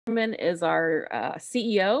Is our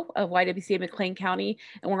CEO of YWCA McLean County,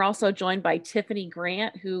 and we're also joined by Tiffany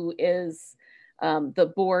Grant, who is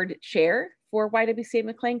the board chair for YWCA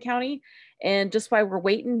McLean County. And just while we're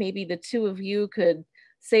waiting, maybe the two of you could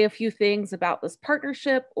say a few things about this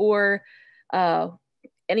partnership or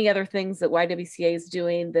any other things that YWCA is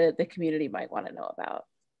doing that the community might want to know about.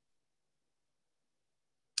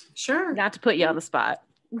 Sure. Not to put you on the spot.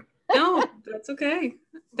 No, that's okay.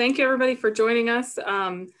 Thank you, everybody, for joining us.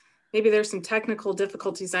 Maybe there's some technical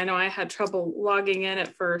difficulties. I know I had trouble logging in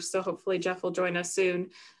at first, so hopefully Jeff will join us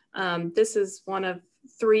soon. This is one of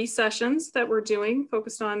 3 sessions that we're doing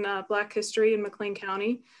focused on Black history in McLean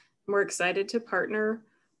County. We're excited to partner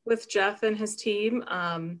with Jeff and his team.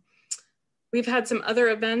 We've had some other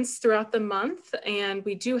events throughout the month, and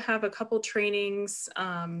we do have a couple trainings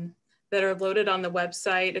that are loaded on the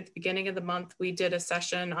website. At the beginning of the month, we did a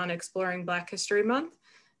session on exploring Black History Month.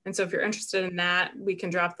 And so if you're interested in that, we can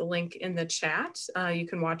drop the link in the chat. You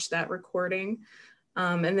can watch that recording.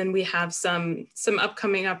 And then we have some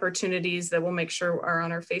upcoming opportunities that we'll make sure are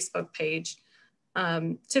on our Facebook page.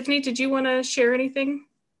 Tiffany, did you want to share anything?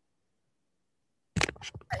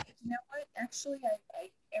 You know what? Actually,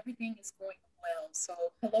 everything is going well. So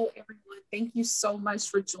hello, everyone. Thank you so much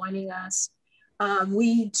for joining us.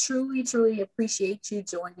 We truly appreciate you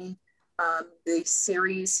joining the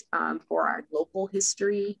series for our local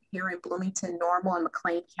history here in Bloomington Normal and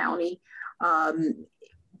McLean County.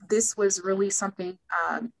 This was really something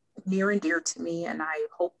near and dear to me, and I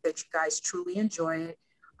hope that you guys truly enjoy it.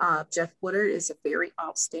 Jeff Woodard is a very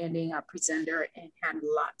outstanding presenter and had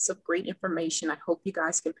lots of great information. I hope you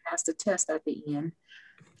guys can pass the test at the end.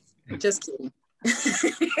 Just kidding.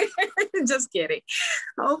 Just kidding.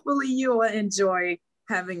 Hopefully you will enjoy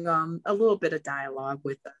having a little bit of dialogue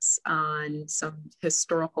with us on some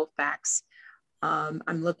historical facts. I'm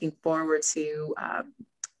looking forward to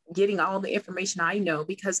getting all the information I know,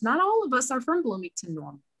 because not all of us are from Bloomington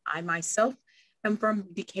Normal. I myself am from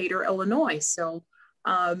Decatur, Illinois. So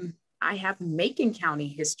I have Macon County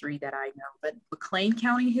history that I know, but McLean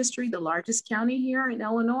County history, the largest county here in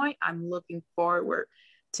Illinois, I'm looking forward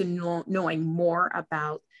to knowing more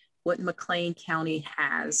about what McLean County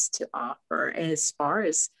has to offer, as far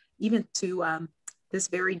as even to this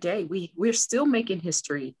very day. We're still making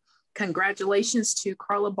history. Congratulations to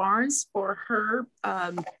Carla Barnes for her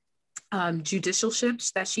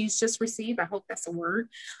judicialships that she's just received. I hope that's a word.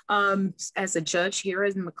 As a judge here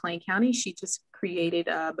in McLean County, she just created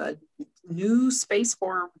a new space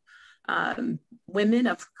for women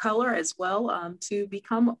of color as well to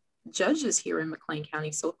become judges here in McLean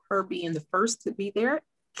County. So her being the first to be there,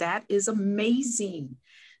 that is amazing.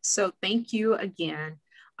 So thank you again.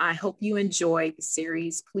 I hope you enjoy the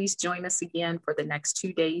series. Please join us again for the next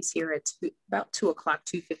 2 days here at about 2 o'clock,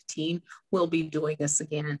 2:15. We'll be doing this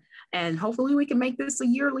again. And hopefully we can make this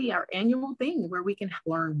our annual thing where we can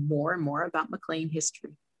learn more and more about McLean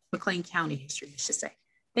history, McLean County history, I should say.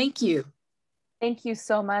 Thank you. Thank you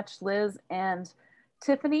so much, Liz and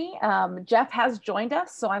Tiffany. Jeff has joined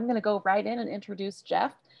us, so I'm going to go right in and introduce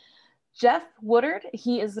Jeff. Jeff Woodard,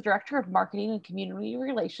 he is the Director of Marketing and Community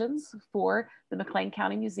Relations for the McLean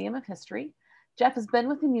County Museum of History. Jeff has been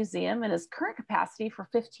with the museum in his current capacity for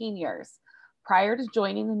 15 years. Prior to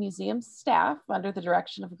joining the museum's staff under the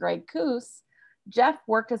direction of Greg Coos, Jeff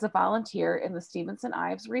worked as a volunteer in the Stevenson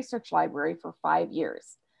Ives Research Library for 5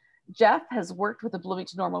 years. Jeff has worked with the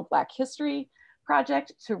Bloomington Normal Black History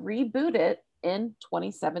Project to reboot it in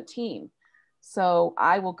 2017. So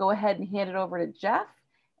I will go ahead and hand it over to Jeff.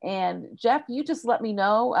 And Jeff, you just let me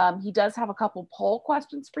know. He does have a couple poll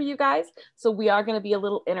questions for you guys. So we are going to be a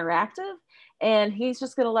little interactive, and he's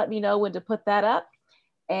just going to let me know when to put that up,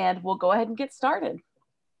 and we'll go ahead and get started.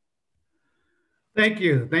 Thank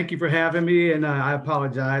you. Thank you for having me. And I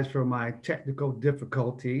apologize for my technical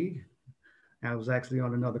difficulty. I was actually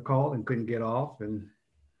on another call and couldn't get off,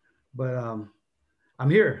 but I'm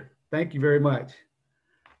here. Thank you very much.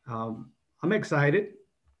 I'm excited.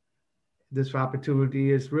 This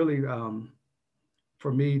opportunity is really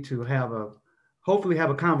for me to hopefully have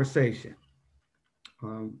a conversation.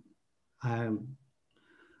 I'm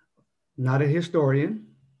not a historian,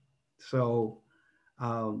 so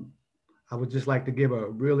I would just like to give a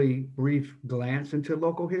really brief glance into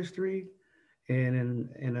local history and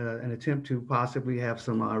in an attempt to possibly have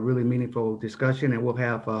some really meaningful discussion, and we'll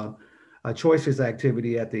have a choices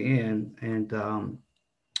activity at the end, and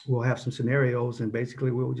we'll have some scenarios, and basically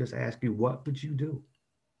we'll just ask you, what would you do?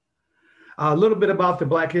 A little bit about the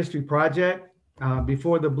Black History Project.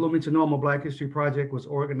 Before the Bloomington Normal Black History Project was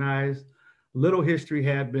organized, little history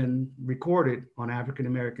had been recorded on African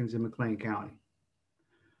Americans in McLean County.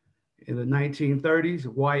 In the 1930s,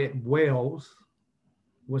 Wyatt Wells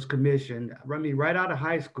was commissioned, right out of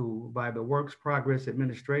high school by the Works Progress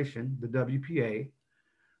Administration, the WPA,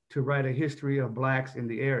 to write a history of Blacks in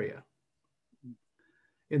the area.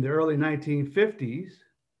 In the early 1950s,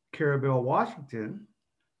 Carabel Washington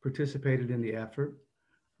participated in the effort,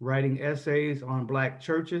 writing essays on Black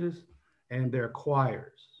churches and their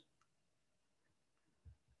choirs.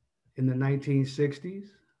 In the 1960s,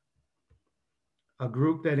 a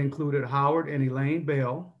group that included Howard and Elaine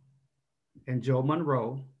Bell and Joe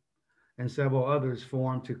Monroe and several others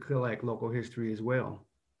formed to collect local history as well.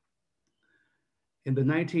 In the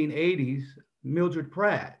 1980s, Mildred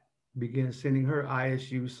Pratt began sending her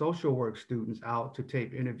ISU social work students out to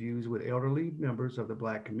tape interviews with elderly members of the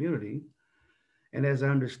Black community. And as I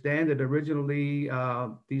understand it, originally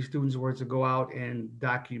these students were to go out and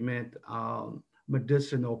document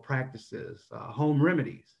medicinal practices, home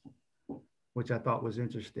remedies, which I thought was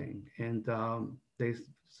interesting. And they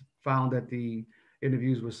found that the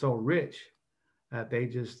interviews were so rich that they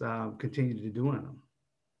just continued to doing them.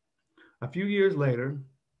 A few years later,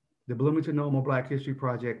 the Bloomington-Normal Black History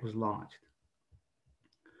Project was launched.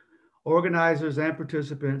 Organizers and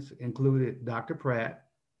participants included Dr. Pratt,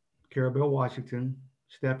 Carabel Washington,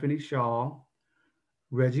 Stephanie Shaw,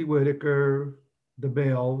 Reggie Whitaker, the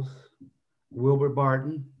Bells, Wilbur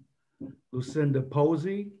Barton, Lucinda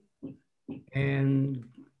Posey, and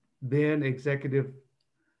then Executive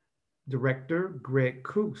Director Greg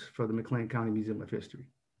Coos for the McLean County Museum of History.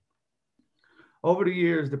 Over the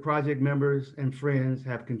years, the project members and friends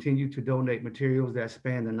have continued to donate materials that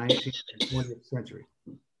span the 19th and 20th century.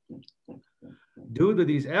 Due to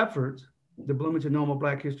these efforts, the Bloomington-Normal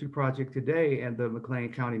Black History Project today and the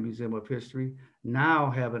McLean County Museum of History now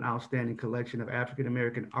have an outstanding collection of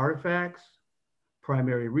African-American artifacts,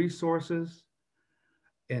 primary resources,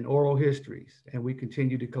 and oral histories, and we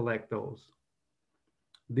continue to collect those.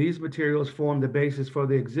 These materials form the basis for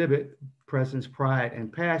the exhibit, Presence, Pride,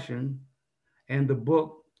 and Passion, and the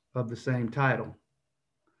book of the same title.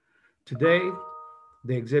 Today,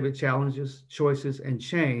 the exhibit challenges, choices, and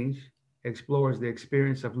change, explores the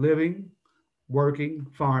experience of living, working,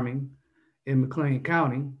 farming in McLean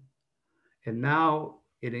County, and now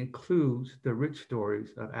it includes the rich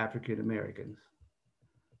stories of African Americans.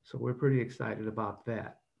 So we're pretty excited about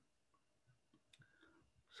that.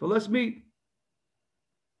 So let's meet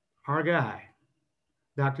our guy,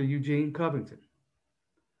 Dr. Eugene Covington.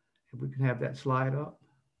 If we can have that slide up.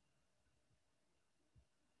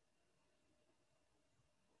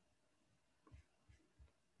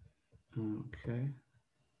 Okay.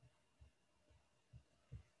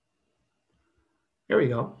 Here we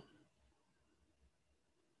go.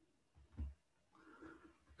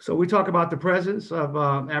 So we talk about the presence of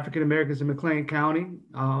African Americans in McLean County.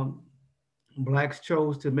 Blacks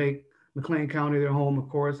chose to make McLean County their home, of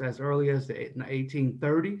course, as early as the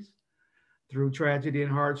 1830s. Through tragedy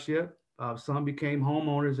and hardship, some became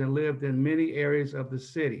homeowners and lived in many areas of the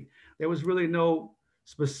city. There was really no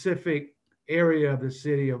specific area of the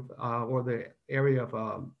city of, or the area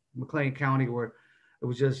of McLean County where it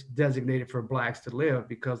was just designated for Blacks to live,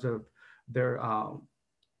 because of their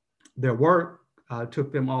work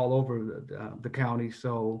took them all over the county.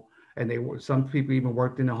 So, and they were, some people even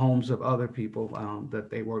worked in the homes of other people that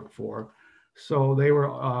they worked for. So they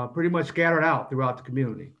were pretty much scattered out throughout the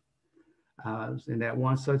community. And that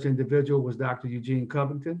one such individual was Dr. Eugene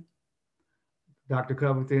Covington. Dr.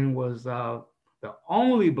 Covington was the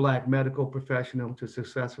only Black medical professional to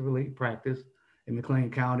successfully practice in McLean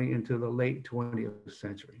County into the late 20th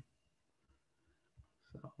century.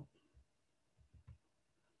 So,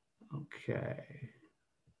 okay.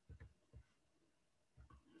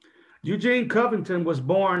 Eugene Covington was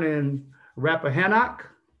born in Rappahannock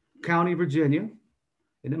County, Virginia,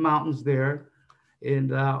 in the mountains there,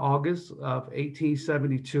 in August of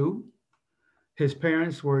 1872. His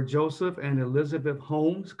parents were Joseph and Elizabeth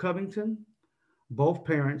Holmes Covington. Both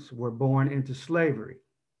parents were born into slavery.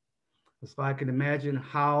 So I can imagine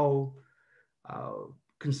how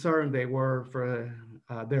concerned they were for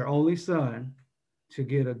their only son to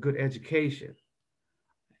get a good education.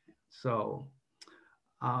 So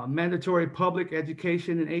mandatory public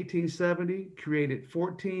education in 1870 created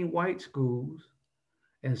 14 white schools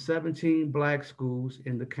and 17 Black schools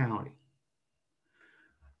in the county.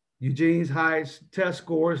 Eugene's high test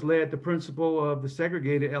scores led the principal of the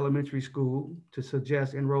segregated elementary school to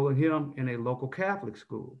suggest enrolling him in a local Catholic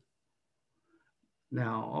school.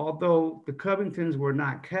 Now, although the Covingtons were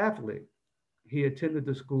not Catholic, he attended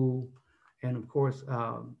the school and, of course,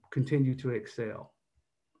 continued to excel.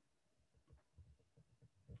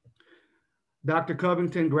 Dr.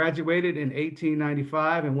 Covington graduated in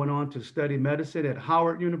 1895 and went on to study medicine at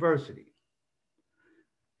Howard University.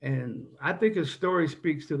 And I think his story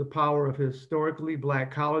speaks to the power of historically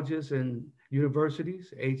Black colleges and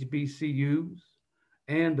universities, HBCUs,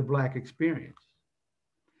 and the Black experience.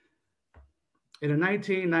 In a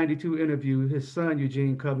 1992 interview, his son,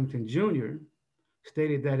 Eugene Covington Jr.,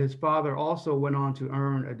 stated that his father also went on to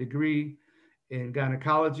earn a degree in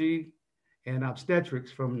gynecology and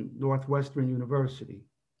obstetrics from Northwestern University.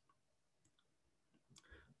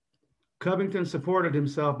 Covington supported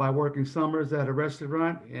himself by working summers at a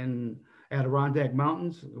restaurant in Adirondack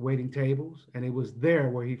Mountains, waiting tables, and it was there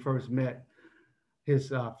where he first met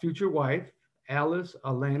his future wife, Alice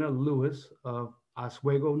Elena Lewis of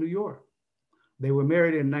Oswego, New York. They were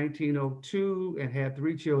married in 1902 and had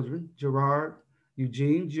 3 children, Gerard,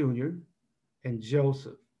 Eugene Jr., and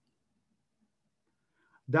Joseph.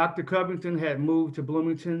 Dr. Covington had moved to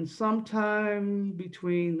Bloomington sometime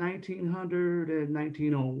between 1900 and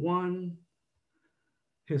 1901.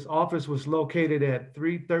 His office was located at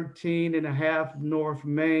 313 and a half North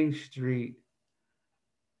Main Street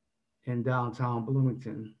in downtown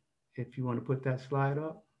Bloomington. If you want to put that slide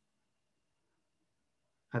up.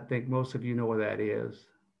 I think most of you know where that is.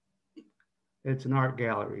 It's an art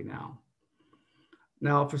gallery now.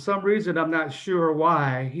 Now, for some reason, I'm not sure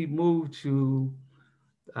why he moved to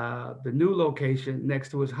the new location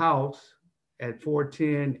next to his house at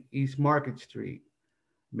 410 East Market Street.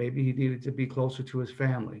 Maybe he needed to be closer to his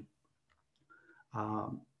family.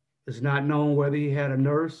 It's not known whether he had a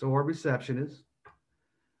nurse or a receptionist,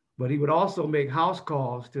 but he would also make house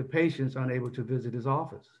calls to patients unable to visit his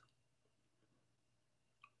office.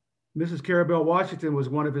 Mrs. Carabelle Washington was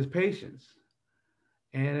one of his patients.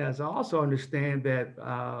 And as I also understand that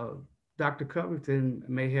Dr. Covington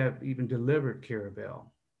may have even delivered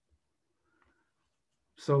Carabelle.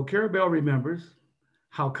 So Carabelle remembers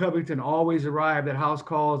how Covington always arrived at house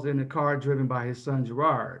calls in a car driven by his son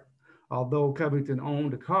Gerard. Although Covington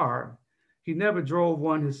owned a car, he never drove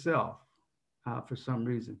one himself for some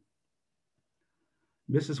reason.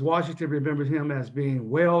 Mrs. Washington remembers him as being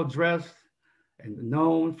well-dressed and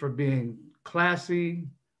known for being classy,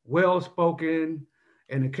 well-spoken,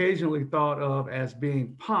 and occasionally thought of as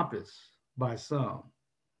being pompous by some.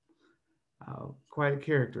 Quite a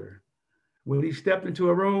character. When he stepped into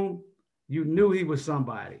a room, you knew he was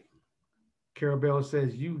somebody. Carabelle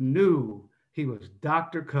says you knew he was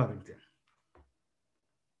Dr. Covington.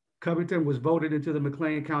 Covington was voted into the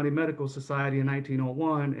McLean County Medical Society in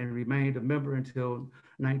 1901 and remained a member until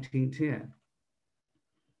 1910.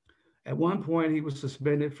 At one point, he was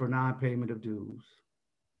suspended for non-payment of dues.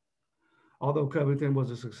 Although Covington was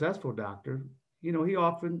a successful doctor, he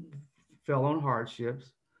often fell on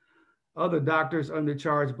hardships. Other doctors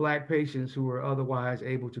undercharged Black patients who were otherwise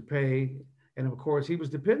able to pay. And of course, he was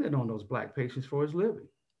dependent on those Black patients for his living.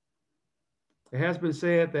 It has been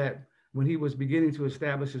said that when he was beginning to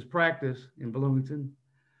establish his practice in Bloomington,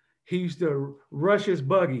 he used to rush his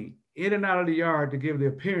buggy in and out of the yard to give the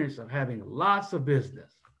appearance of having lots of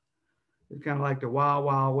business. It's kind of like the Wild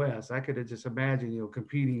Wild West. I could have just imagined,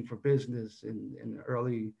 competing for business in the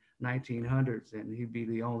early 1900s, and he'd be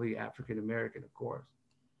the only African American, of course.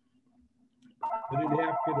 But in the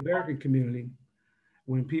African American community,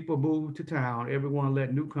 when people moved to town, everyone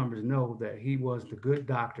let newcomers know that he was the good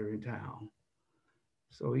doctor in town.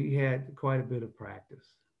 So he had quite a bit of practice.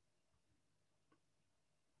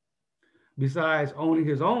 Besides owning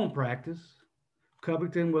his own practice,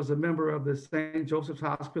 Covington was a member of the St. Joseph's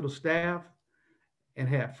Hospital staff and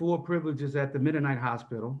had full privileges at the Mennonite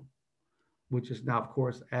Hospital, which is now, of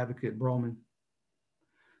course, Advocate Broman.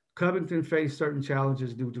 Covington faced certain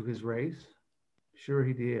challenges due to his race. Sure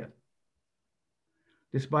he did.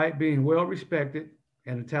 Despite being well respected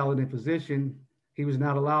and a talented physician, he was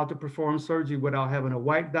not allowed to perform surgery without having a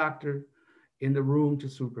white doctor in the room to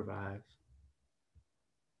supervise.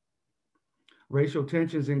 Racial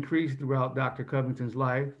tensions increased throughout Dr. Covington's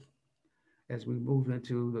life as we moved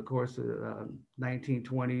into the course of the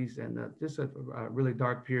 1920s and just a really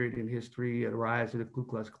dark period in history, a rise of the Ku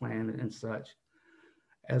Klux Klan and such.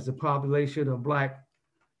 As the population of Black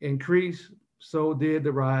increased, so did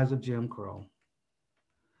the rise of Jim Crow.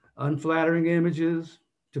 Unflattering images,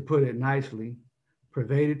 to put it nicely,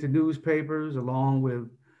 pervaded the newspapers along with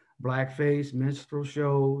blackface minstrel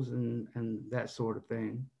shows and that sort of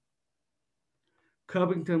thing.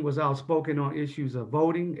 Covington was outspoken on issues of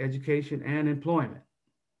voting, education, and employment.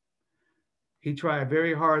 He tried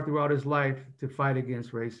very hard throughout his life to fight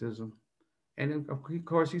against racism. And of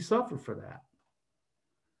course, he suffered for that.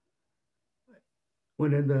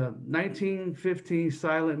 When in the 1915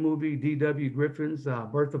 silent movie, D.W. Griffin's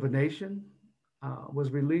Birth of a Nation,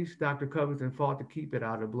 was released, Dr. Covington fought to keep it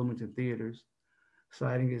out of Bloomington theaters,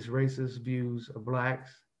 citing his racist views of Blacks,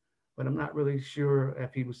 but I'm not really sure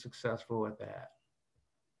if he was successful at that.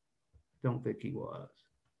 Don't think he was.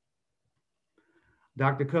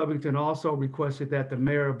 Dr. Covington also requested that the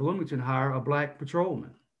mayor of Bloomington hire a Black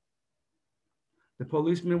patrolman. The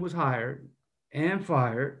policeman was hired and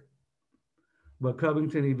fired, but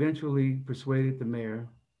Covington eventually persuaded the mayor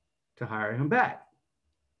to hire him back.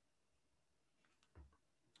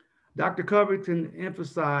 Dr. Covington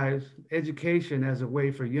emphasized education as a way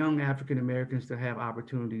for young African Americans to have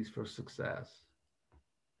opportunities for success.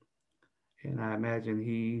 And I imagine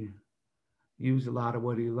he used a lot of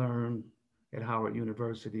what he learned at Howard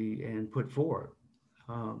University and put forward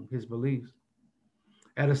his beliefs.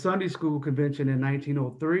 At a Sunday school convention in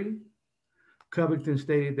 1903, Covington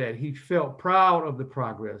stated that he felt proud of the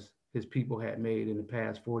progress his people had made in the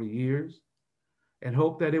past 40 years and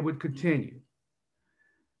hoped that it would continue.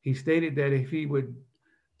 He stated that if he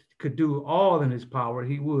could do all in his power,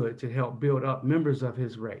 he would to help build up members of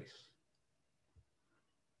his race.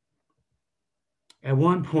 At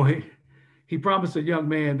one point, he promised a young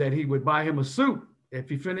man that he would buy him a suit if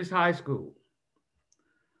he finished high school.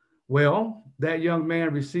 Well, that young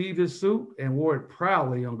man received his suit and wore it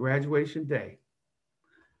proudly on graduation day.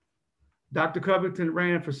 Dr. Covington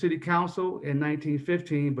ran for city council in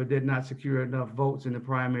 1915, but did not secure enough votes in the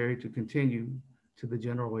primary to continue to the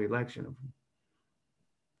general election.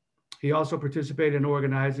 He also participated in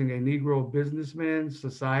organizing a Negro Businessmen's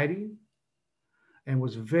Society and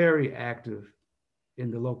was very active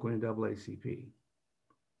in the local NAACP.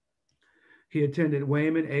 He attended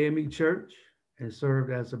Wayman AME Church and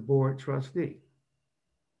served as a board trustee.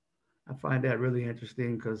 I find that really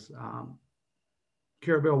interesting because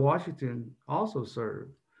Carabel Washington also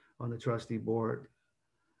served on the trustee board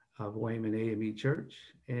of Wayman AME Church.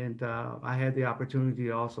 And I had the opportunity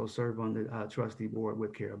to also serve on the trustee board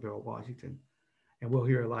with Carabel Washington. And we'll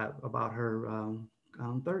hear a lot about her on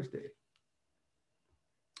Thursday.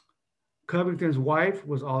 Covington's wife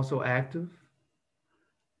was also active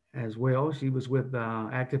as well. She was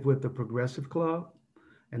active with the Progressive Club.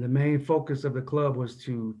 And the main focus of the club was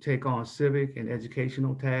to take on civic and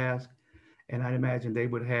educational tasks. And I'd imagine they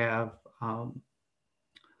would have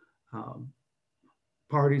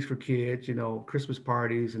parties for kids, you know, Christmas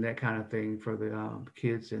parties and that kind of thing for the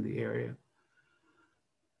kids in the area.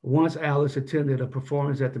 Once Alice attended a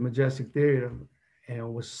performance at the Majestic Theater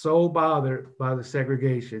and was so bothered by the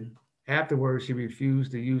segregation, afterwards she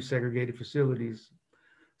refused to use segregated facilities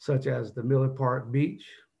such as the Miller Park Beach,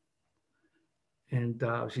 and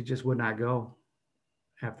she just would not go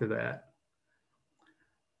after that.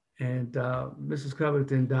 And Mrs.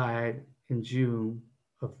 Covington died in June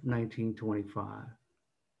of 1925.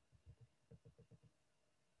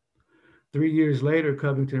 3 years later,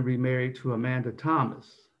 Covington remarried to Amanda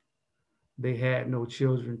Thomas. They had no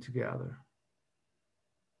children together.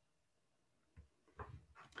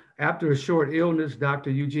 After a short illness,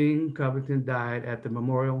 Dr. Eugene Covington died at the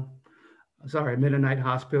Mennonite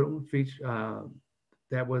Hospital.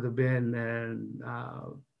 That would have been in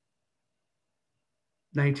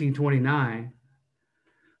 1929.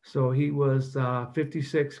 So he was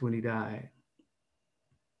 56 when he died.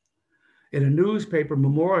 In a newspaper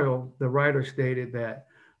memorial, the writer stated that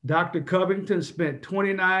Dr. Covington spent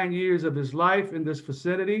 29 years of his life in this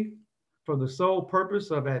vicinity for the sole purpose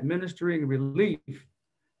of administering relief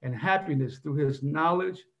and happiness through his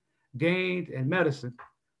knowledge gained in medicine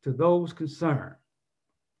to those concerned.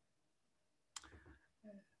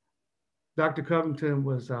 Dr. Covington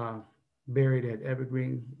was buried at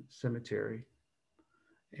Evergreen Cemetery,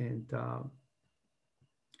 and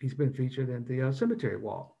he's been featured in the cemetery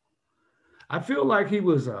wall. I feel like he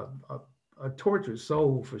was a tortured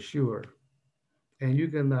soul for sure. And you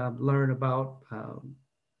can learn about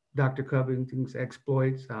Dr. Covington's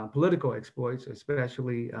exploits, political exploits,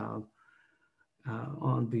 especially on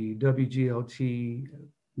the WGLT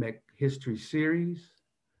History series.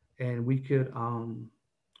 And we could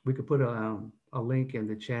put a link in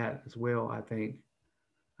the chat as well, I think.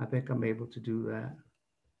 I think I'm able to do that.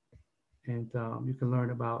 And you can learn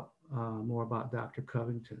about more about Dr.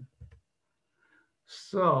 Covington.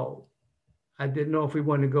 So I didn't know if we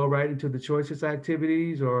wanted to go right into the choices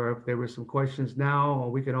activities or if there were some questions now, or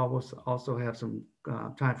we could also have some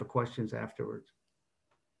time for questions afterwards.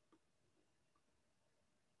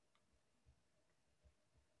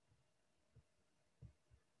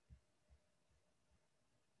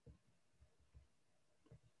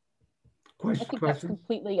 I think that's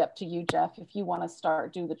completely up to you, Jeff. If you want to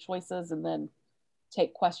do the choices and then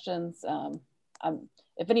take questions.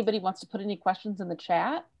 If anybody wants to put any questions in the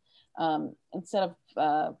chat, instead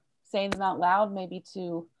of saying them out loud, maybe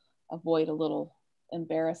to avoid a little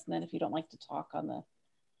embarrassment if you don't like to talk on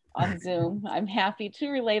Zoom. I'm happy to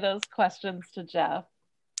relay those questions to Jeff.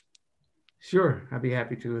 Sure, I'd be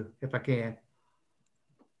happy to if I can.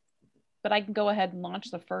 But I can go ahead and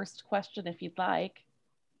launch the first question if you'd like.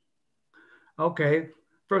 Okay.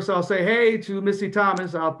 First, I'll say hey to Missy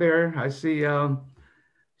Thomas out there. I see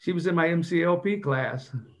she was in my MCLP class.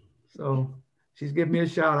 So she's giving me a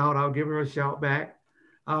shout out. I'll give her a shout back.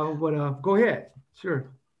 But go ahead. Sure.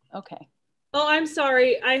 Okay. Oh, I'm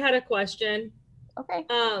sorry. I had a question. Okay.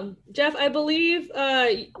 Jeff, I believe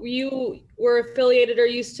you were affiliated or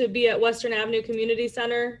used to be at Western Avenue Community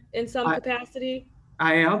Center in some capacity.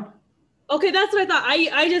 I am. Okay, that's what I thought.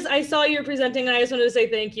 I saw you presenting and I just wanted to say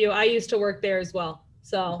thank you. I used to work there as well.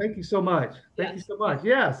 So thank you so much. Thank yes. you so much.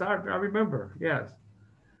 Yes, I remember. Yes.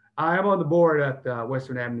 I am on the board at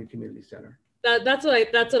Western Avenue Community Center. That's what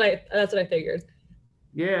I figured.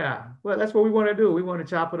 Yeah. Well, that's what we want to do. We want to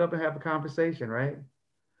chop it up and have a conversation, right?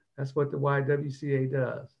 That's what the YWCA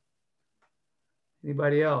does.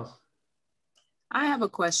 Anybody else? I have a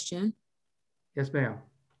question. Yes, ma'am.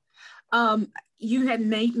 You had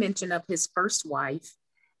made mention of his first wife,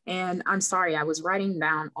 and I'm sorry, I was writing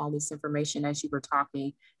down all this information as you were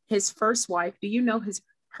talking. His first wife, do you know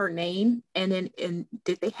her name? And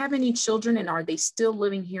did they have any children, and are they still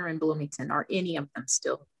living here in Bloomington? Are any of them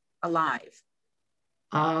still alive?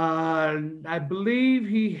 I believe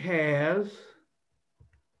he has.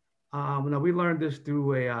 Now we learned this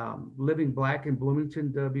through a Living Black in Bloomington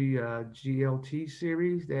WGLT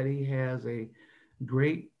series that he has a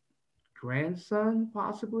great grandson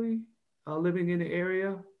possibly living in the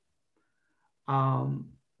area.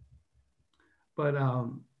 But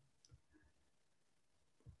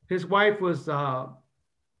his wife was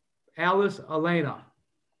Alice Elena,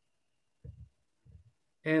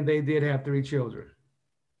 and they did have 3 children: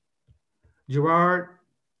 Gerard,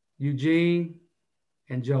 Eugene,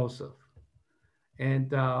 and Joseph.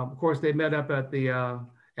 And of course, they met up at the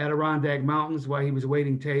Adirondack Mountains while he was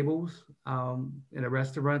waiting tables in a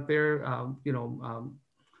restaurant there,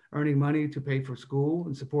 earning money to pay for school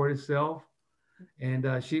and support himself.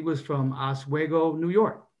 And she was from Oswego, New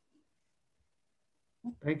York.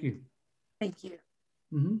 Thank you. Thank you.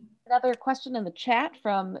 Mm-hmm. Another question in the chat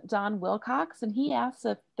from Don Wilcox, and he asks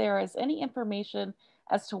if there is any information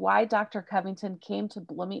as to why Dr. Covington came to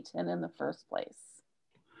Bloomington in the first place.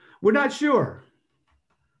 We're not sure.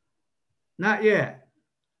 Not yet.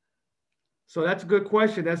 So that's a good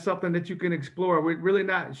question. That's something that you can explore. We're really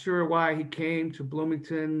not sure why he came to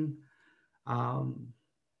Bloomington.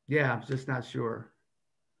 Yeah, I'm just not sure.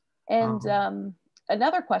 And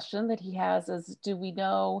another question that he has is, do we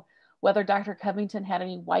know whether Dr. Covington had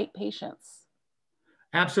any white patients?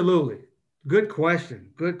 Absolutely. Good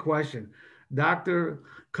question. Good question. Dr.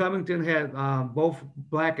 Covington had both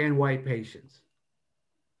Black and white patients.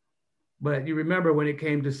 But you remember when it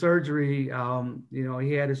came to surgery,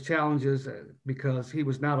 he had his challenges because he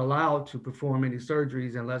was not allowed to perform any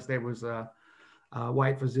surgeries unless there was a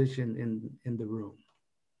white physician in the room.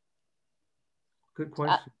 Good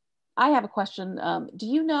question. I have a question. Do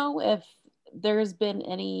you know if there's been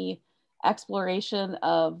any exploration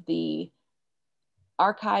of the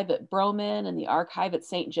archive at Broman and the archive at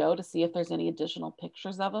St. Joe to see if there's any additional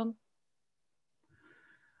pictures of him?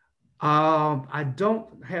 I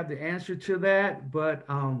don't have the answer to that, but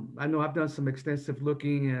I know I've done some extensive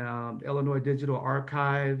looking at Illinois Digital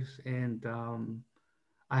Archives, and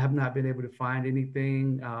I have not been able to find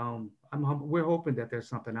anything. We're hoping that there's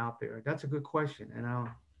something out there. That's a good question, and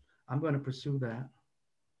I'm going to pursue that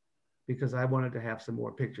because I wanted to have some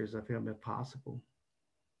more pictures of him if possible,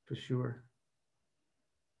 for sure.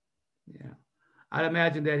 Yeah, I'd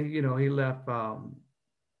imagine that he left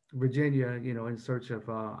Virginia, in search of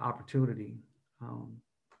opportunity.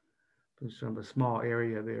 From a small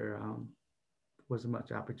area there, wasn't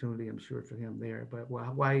much opportunity, I'm sure, for him there. But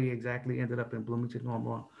why he exactly ended up in Bloomington,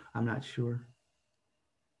 I'm not sure.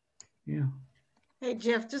 Yeah. Hey,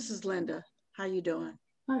 Jeff, this is Linda. How you doing?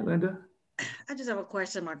 Hi, Linda. I just have a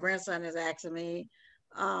question. My grandson is asking me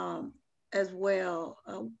as well.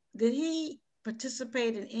 Did he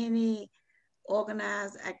participate in any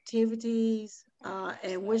organized activities?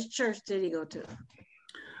 And which church did he go to?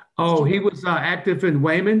 Oh, he was active in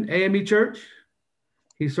Wayman AME Church.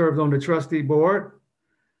 He served on the trustee board.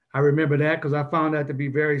 I remember that because I found that to be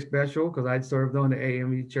very special because I'd served on the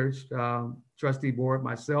AME Church trustee board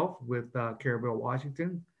myself with Carabelle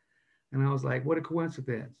Washington. And I was like, what a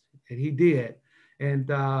coincidence. And he did.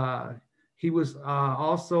 And he was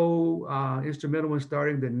also instrumental in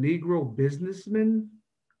starting the Negro Businessmen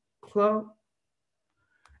Club.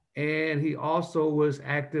 and he also was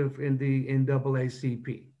active in the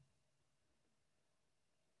NAACP.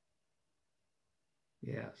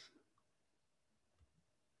 Yes.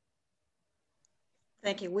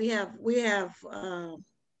 Thank you. We have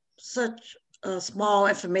such small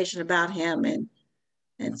information about him,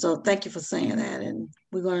 and so thank you for saying that. And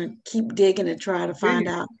we're going to keep digging and try to find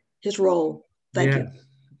out his role. Thank you.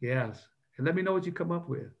 Yes. And let me know what you come up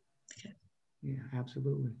with. Okay. Yeah,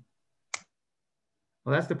 absolutely.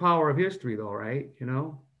 Well, that's the power of history, though, right? You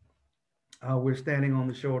know, we're standing on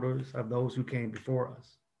the shoulders of those who came before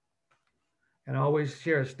us. And I always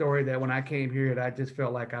share a story that when I came here, I just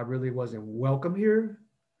felt like I really wasn't welcome here.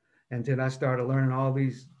 And then I started learning all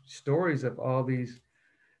these stories of all these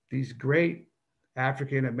great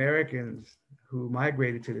African Americans who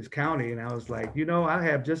migrated to this county. And I was like, you know, I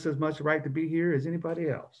have just as much right to be here as anybody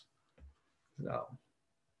else. So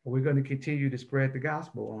we're going to continue to spread the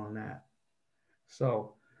gospel on that.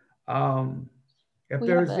 So if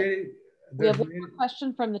there's any, we have one more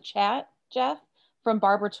question from the chat, Jeff, from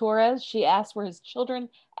Barbara Torres. She asked, were his children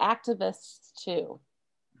activists too?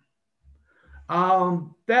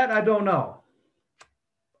 That I don't know.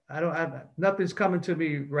 Nothing's coming to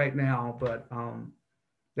me right now, but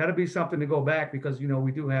that'll be something to go back because, you know,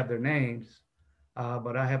 we do have their names,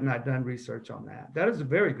 but I have not done research on that. That is a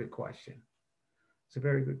very good question. It's a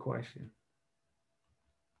very good question.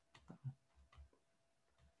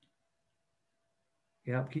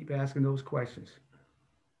 Yeah, keep asking those questions.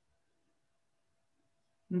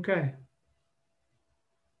 Okay.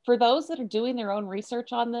 For those that are doing their own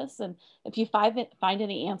research on this, and if you find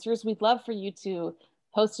any answers, we'd love for you to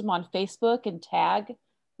post them on Facebook and tag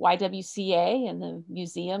YWCA and the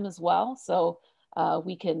museum as well. So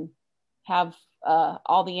we can have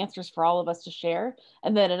all the answers for all of us to share.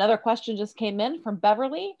 And then another question just came in from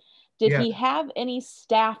Beverly. Did he have any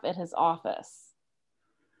staff at his office?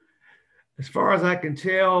 As far as I can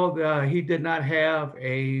tell, he did not have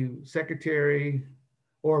a secretary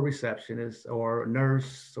or receptionist or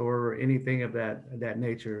nurse or anything of that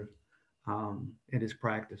nature in his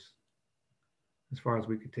practice, as far as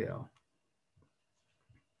we could tell.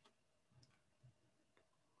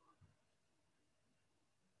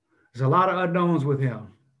 There's a lot of unknowns with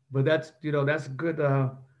him, but that's, you know, that's good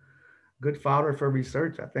fodder for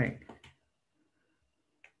research, I think.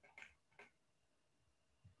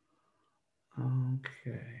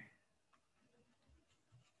 Okay.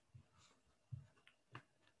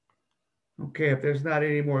 Okay, if there's not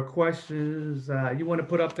any more questions, you want to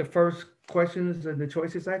put up the first questions in the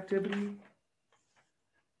choices activity?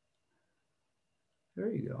 There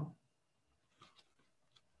you go.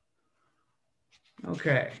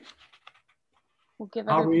 Okay. We'll give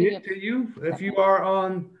I'll read it to you. If you are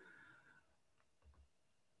on,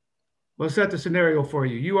 let's set the scenario for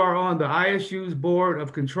you. You are on the ISU's Board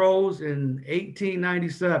of Controls in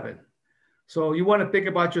 1897. So you want to think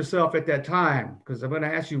about yourself at that time, because I'm going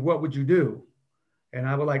to ask you, what would you do? And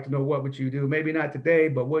I would like to know, what would you do? Maybe not today,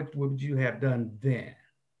 but what would you have done then,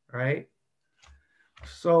 right?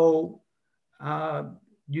 So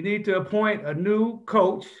you need to appoint a new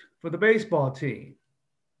coach for the baseball team.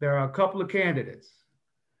 There are a couple of candidates.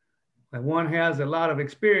 And one has a lot of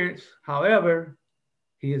experience. However,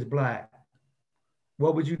 he is Black.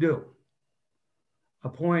 What would you do?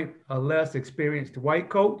 Appoint a less experienced white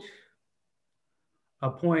coach?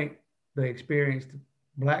 Appoint the experienced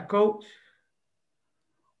Black coach?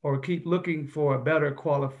 Or keep looking for a better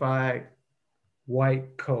qualified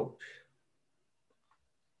white coach?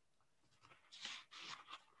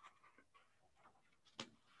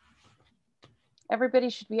 Everybody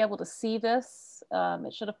should be able to see this.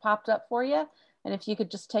 It should have popped up for you. And if you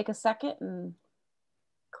could just take a second and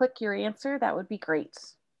click your answer, that would be great.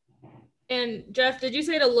 And Jeff, did you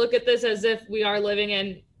say to look at this as if we are living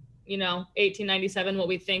in, you know, 1897, what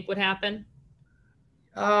we think would happen?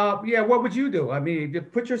 Yeah, what would you do? I mean,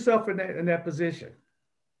 put yourself in that position.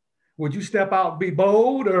 Would you step out and be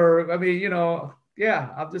bold? Or, I mean, you know, yeah,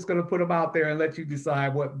 I'm just going to put them out there and let you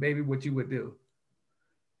decide what you would do.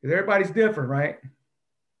 Because everybody's different, right?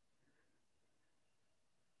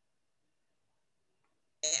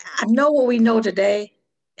 I know what we know today,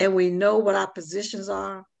 and we know what our positions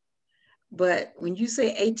are. But when you say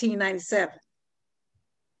 1897,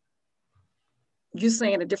 you're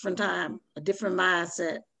saying a different time, a different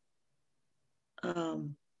mindset.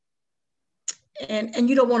 And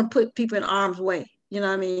you don't want to put people in harm's way. You know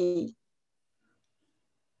what I mean?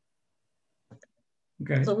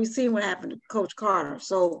 Okay. So we see what happened to Coach Carter.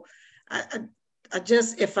 So I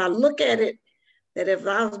just, if I look at it, that if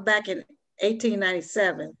I was back in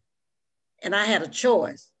 1897 and I had a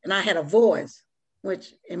choice and I had a voice,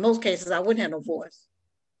 which in most cases I wouldn't have no voice.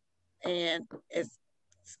 And it's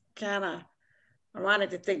kind of ironic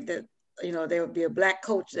to think that, you know, there would be a Black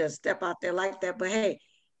coach that step out there like that. But hey,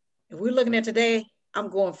 if we're looking at today, I'm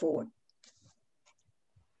going forward.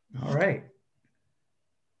 All right.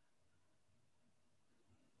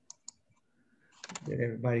 Did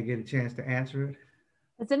everybody get a chance to answer it?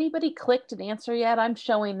 Has anybody clicked an answer yet? I'm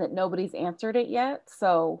showing that nobody's answered it yet.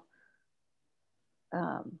 So if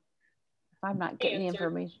I'm not getting the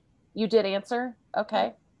information. You did answer?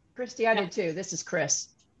 Okay. Christy, I did too. This is Chris.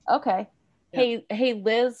 Okay. Yeah. Hey,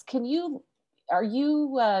 Liz, are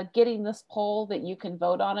you getting this poll that you can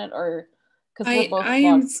vote on it, or because we're both I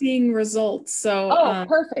am seeing results. So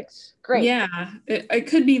perfect. Great. Yeah, it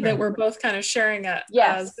could be that we're both kind of sharing a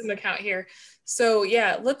Zoom account here. So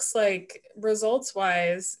yeah, it looks like results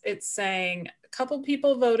wise, it's saying a couple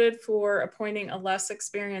people voted for appointing a less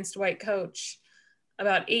experienced white coach.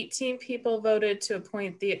 About 18 people voted to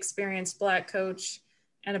appoint the experienced Black coach,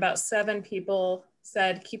 and about 7 people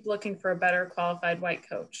said keep looking for a better qualified white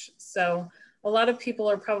coach. So a lot of people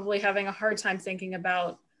are probably having a hard time thinking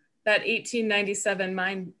about that 1897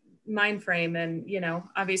 mind frame. And, you know,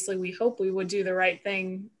 obviously we hope we would do the right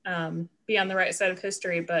thing, be on the right side of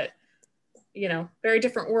history, but, you know, very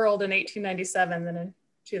different world in 1897 than in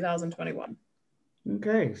 2021.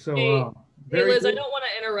 Okay, so hey Liz, I don't want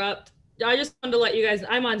to interrupt. I just wanted to let you guys,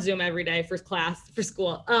 I'm on Zoom every day for class, for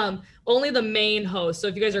school. Only the main host. So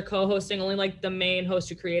if you guys are co-hosting, only like the main host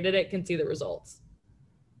who created it can see the results.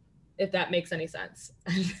 If that makes any sense.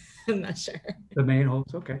 I'm not sure. The main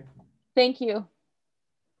host, okay. Thank you.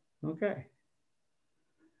 Okay.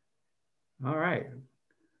 All right.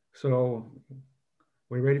 So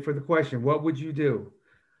we're ready for the question. What would you do?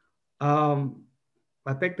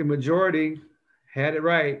 I think the majority had it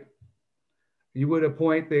right. You would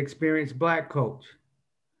appoint the experienced Black coach.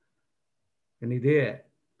 And he did.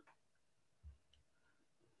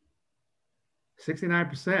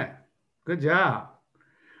 69%. Good job.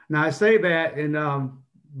 Now I say that in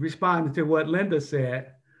responding to what Linda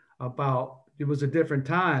said about it was a different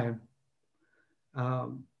time.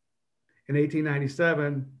 In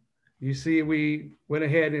 1897, you see, we went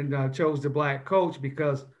ahead and chose the Black coach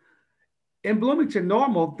because in Bloomington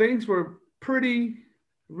Normal, things were pretty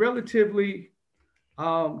relatively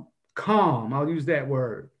calm, I'll use that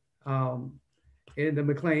word, in the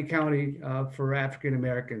McLean County for African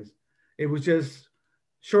Americans. It was just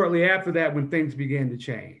shortly after that when things began to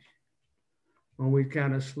change, when we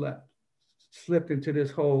kind of slipped into this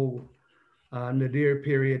whole nadir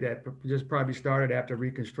period that just probably started after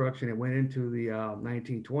Reconstruction and went into the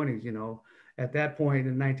 1920s. You know, at that point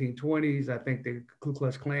in the 1920s, I think the Ku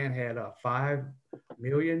Klux Klan had 5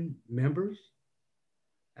 million members.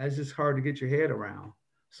 That's just hard to get your head around.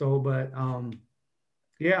 So, but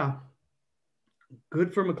yeah,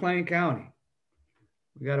 good for McLean County.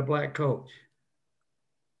 We got a Black coach.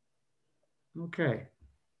 Okay.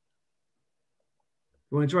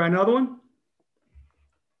 You want to try another one?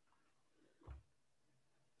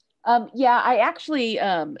 Yeah, I actually,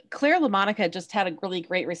 Claire LaMonica just had a really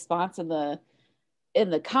great response in the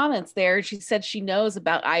comments there. She said she knows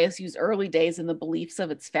about ISU's early days and the beliefs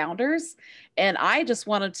of its founders. And I just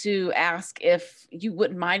wanted to ask if you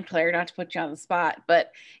wouldn't mind, Claire, not to put you on the spot,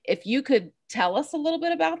 but if you could tell us a little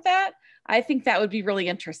bit about that, I think that would be really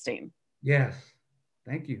interesting. Yes,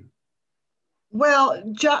 thank you. Well,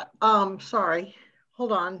 sorry,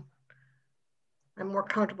 hold on. I'm more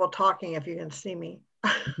comfortable talking if you can see me.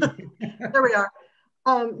 There we are.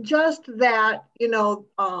 Just that, you know,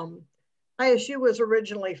 ISU was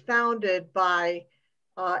originally founded by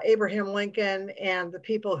Abraham Lincoln and the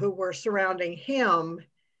people who were surrounding him,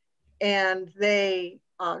 and they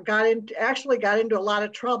actually got into a lot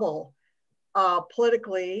of trouble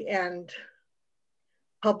politically and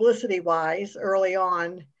publicity-wise early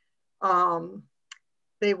on.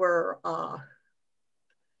 They were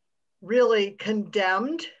really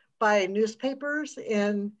condemned by newspapers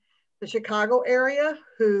in the Chicago area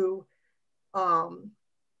who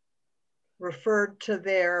referred to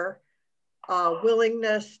their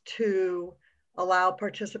willingness to allow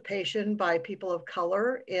participation by people of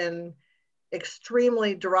color in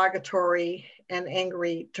extremely derogatory and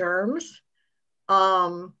angry terms.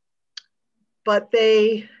 But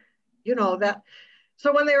they, you know,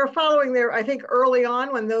 so when they were following I think early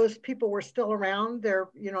on when those people were still around,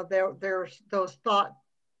 there's those thought,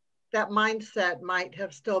 that mindset might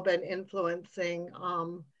have still been influencing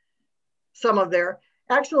some of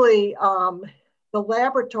actually, the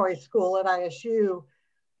laboratory school at ISU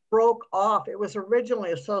broke off. It was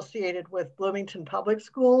originally associated with Bloomington Public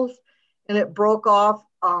Schools, and it broke off,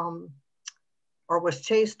 or or was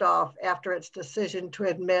chased off after its decision to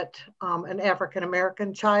admit an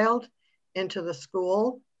African-American child into the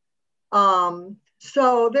school.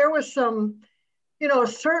 So there was some,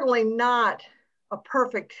 certainly not a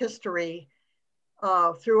perfect history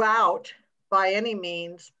throughout by any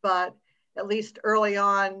means, but at least early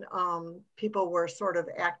on, people were sort of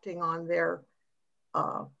acting on their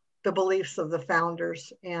the beliefs of the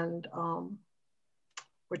founders, and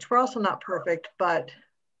which were also not perfect, but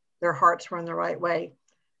their hearts were in the right way.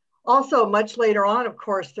 Also, much later on, of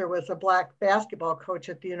course, there was a Black basketball coach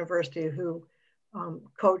at the university who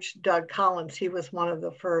coached Doug Collins. He was one of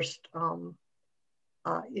the first,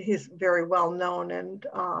 he's very well known, and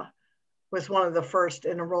was one of the first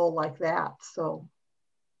in a role like that. So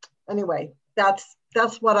anyway, that's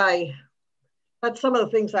some of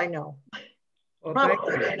the things I know. Well,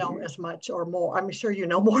 probably I know as much or more. I'm sure you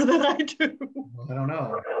know more than I do. Well, I don't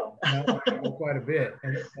know. I know quite a bit.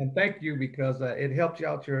 And thank you, because it helped you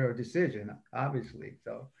out your decision, obviously.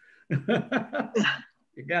 So you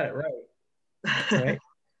got it right. Okay.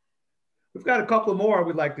 We've got a couple more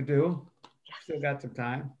we'd like to do. Still got some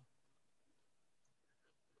time.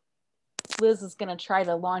 Liz is going to try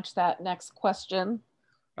to launch that next question.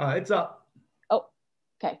 It's up. Oh,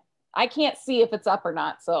 okay. I can't see if it's up or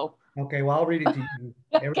not, so. Okay, well, I'll read it to you.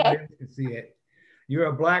 Okay. Everybody else can see it. You're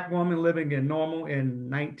a Black woman living in Normal in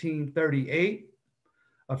 1938.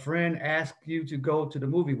 A friend asked you to go to the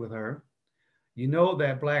movie with her. You know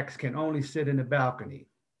that Blacks can only sit in the balcony.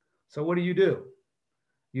 So what do?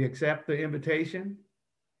 You accept the invitation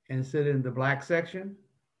and sit in the Black section,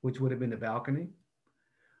 which would have been the balcony.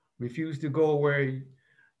 Refuse to go where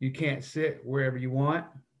you can't sit wherever you want,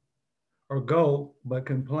 or go but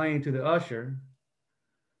complain to the usher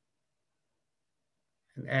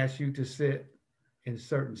and ask you to sit in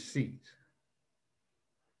certain seats.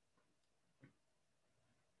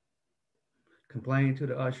 Complain to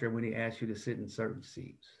the usher when he asks you to sit in certain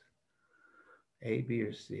seats. A, B,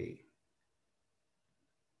 or C.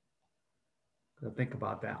 So think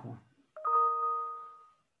about that one.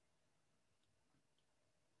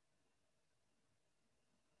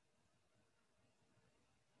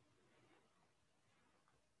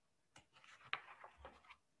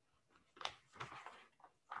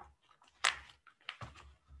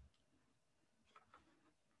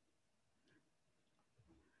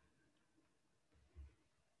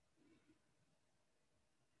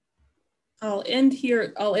 I'll end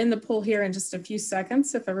here. I'll end the poll here in just a few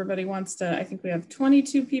seconds if everybody wants to. I think we have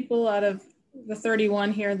 22 people out of the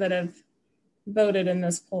 31 here that have voted in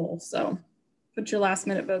this poll. So put your last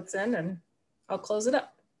minute votes in and I'll close it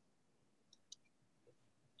up.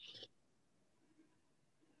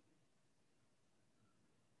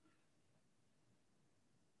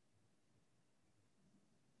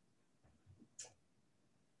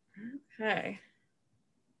 Okay.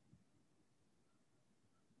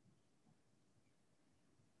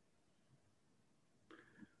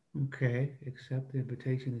 Okay, accept the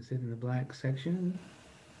invitation to sit in the Black section.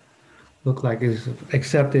 Look like it's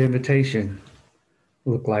accept the invitation.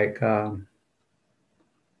 Look like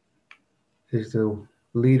is the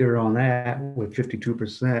leader on that with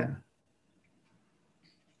 52%.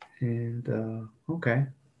 And okay,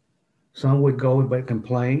 some would go but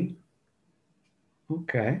complain.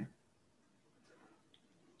 Okay.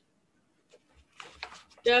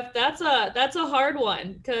 Jeff, that's a hard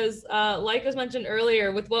one, because like was mentioned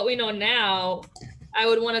earlier, with what we know now, I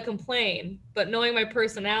would want to complain, but knowing my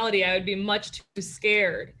personality, I would be much too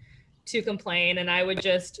scared to complain, and I would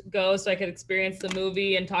just go so I could experience the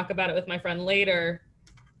movie and talk about it with my friend later.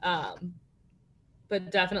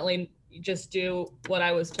 But definitely just do what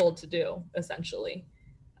I was told to do, essentially.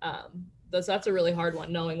 That's a really hard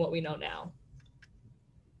one, knowing what we know now.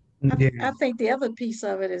 Yeah. I think the other piece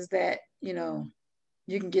of it is that,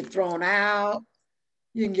 you can get thrown out,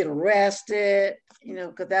 you can get arrested,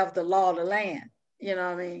 because that was the law of the land, you know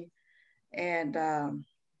what I mean? And,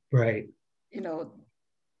 Right.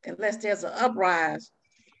 Unless there's an uprise,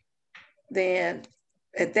 then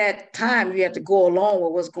at that time you have to go along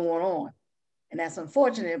with what's going on. And that's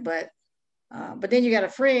unfortunate, but then you got a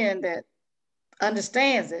friend that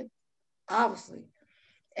understands it, obviously,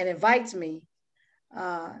 and invites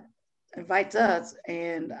us,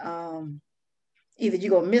 and either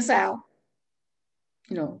you're gonna miss out,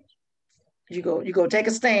 you go take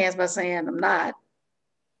a stance by saying I'm not,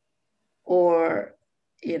 or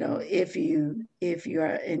if you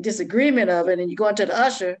are in disagreement of it and you go into the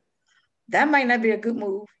usher, that might not be a good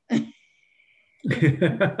move.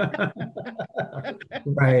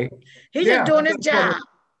 Right. He's just doing his job.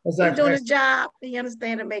 Exactly. He's doing his job. He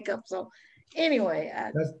understands the makeup. So anyway,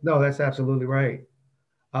 that's absolutely right.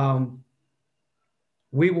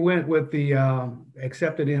 We went with the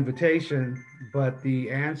accepted invitation, but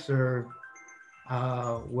the answer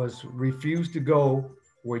was refuse to go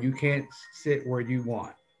where you can't sit where you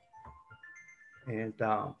want. And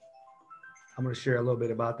I'm going to share a little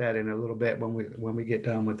bit about that in a little bit when we get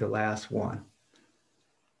done with the last one.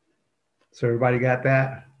 So everybody got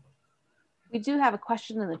that? We do have a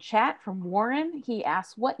question in the chat from Warren. He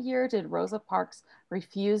asked, what year did Rosa Parks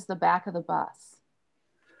refuse the back of the bus?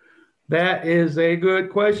 That is a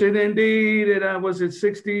good question indeed. And was it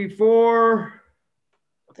 64?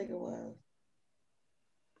 I think it was.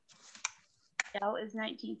 Yeah, it was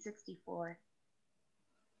 1964.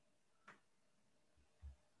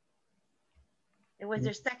 It was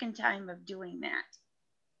their second time of doing that.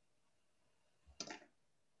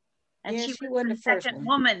 And Yeah, she she was wasn't the the first second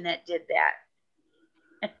one. woman that did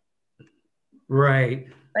that. Right.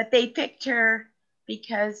 But they picked her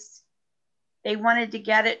because they wanted to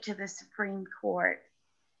get it to the Supreme Court.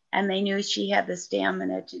 And they knew she had the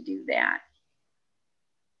stamina to do that.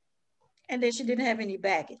 And then she didn't have any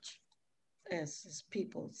baggage, as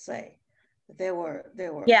people say. There were.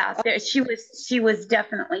 Yeah, she was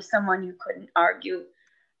definitely someone you couldn't argue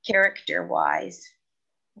character-wise.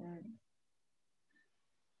 Right.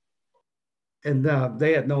 And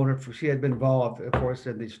they had known her she had been involved, of course,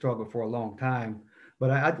 in the struggle for a long time.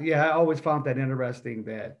 But I always found that interesting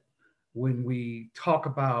that when we talk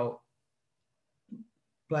about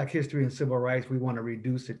Black history and civil rights, we want to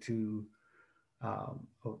reduce it to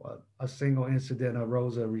a single incident of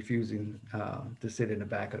Rosa refusing to sit in the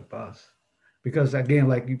back of the bus. Because again,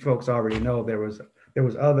 like you folks already know, there was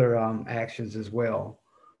other actions as well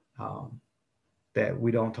that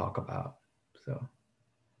we don't talk about. So.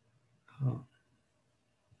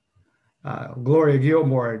 Gloria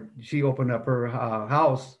Gilmore, she opened up her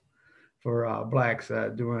house for Blacks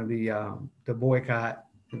during the boycott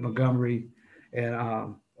in Montgomery,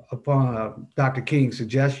 and upon Dr. King's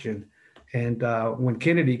suggestion. And when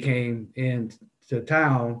Kennedy came into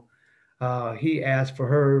town, he asked for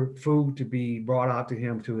her food to be brought out to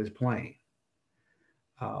him to his plane.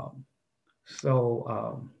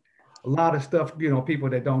 So a lot of stuff,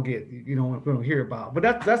 people that don't get, don't hear about. But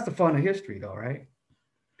that's the fun of history, though, right?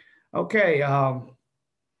 Okay,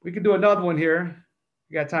 we can do another one here.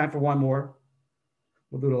 We got time for one more.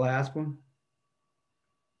 We'll do the last one.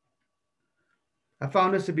 I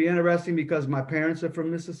found this to be interesting because my parents are from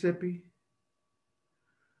Mississippi.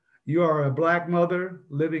 You are a Black mother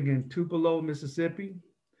living in Tupelo, Mississippi.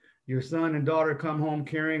 Your son and daughter come home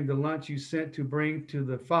carrying the lunch you sent to bring to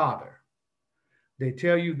the father. They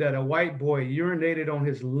tell you that a white boy urinated on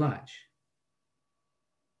his lunch.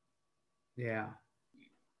 Yeah.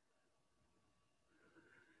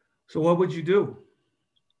 So what would you do?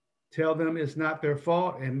 Tell them it's not their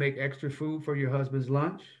fault and make extra food for your husband's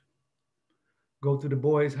lunch? Go to the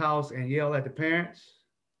boy's house and yell at the parents?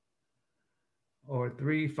 Or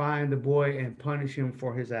 3, find the boy and punish him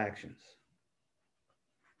for his actions?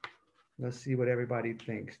 Let's see what everybody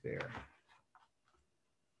thinks there.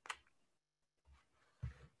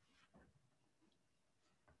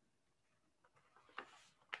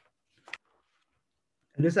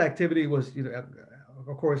 And this activity was,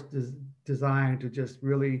 of course, designed to just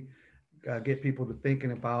really get people to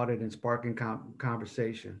thinking about it and sparking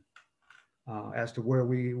conversation as to where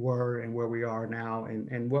we were and where we are now,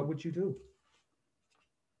 and what would you do?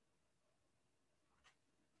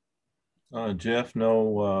 Jeff,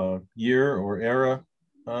 no year or era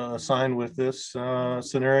assigned with this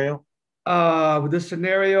scenario? With this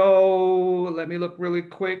scenario, let me look really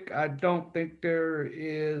quick. I don't think there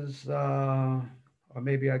is, or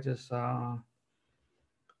maybe I just, I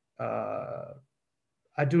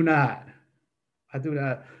do not.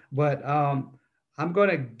 But I'm going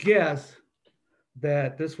to guess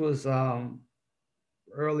that this was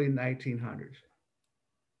early 1900s.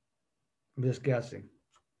 I'm just guessing.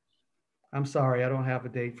 I'm sorry, I don't have a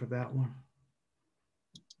date for that one.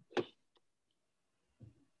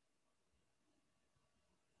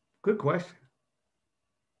 Good question.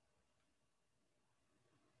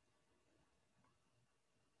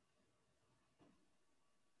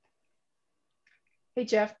 Hey,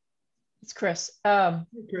 Jeff, it's Chris. Hey,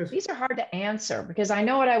 Chris. These are hard to answer because I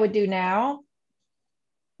know what I would do now,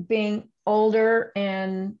 being older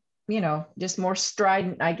and, just more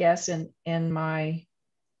strident, I guess, in my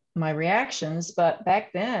reactions. But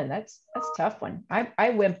back then, that's a tough one.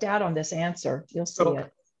 I wimped out on this answer. You'll see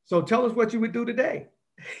it. So tell us what you would do today.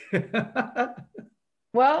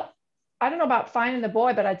 Well, I don't know about finding the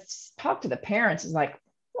boy, but I'd talk to the parents. It's like,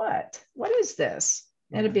 what is this?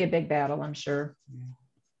 It'd be a big battle, I'm sure. Yeah.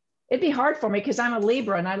 It'd be hard for me because I'm a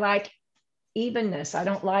Libra and I like evenness. I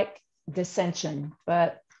don't like dissension,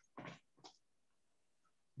 but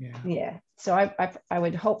yeah. So I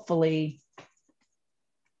would hopefully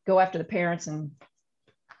go after the parents and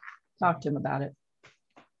talk to them about it.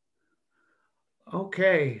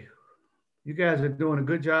 Okay. You guys are doing a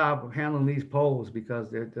good job of handling these polls because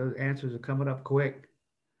the answers are coming up quick.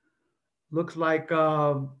 Looks like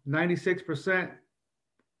 96%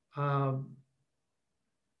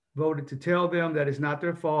 voted to tell them that it's not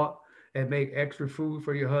their fault and make extra food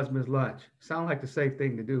for your husband's lunch. Sound like the safe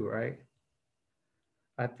thing to do, right?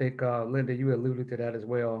 I think, Linda, you alluded to that as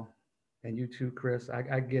well. And you too, Chris.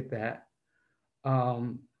 I get that.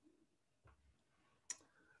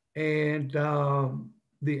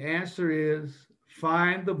 The answer is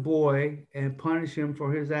find the boy and punish him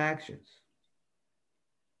for his actions.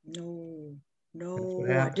 No,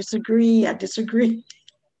 I disagree.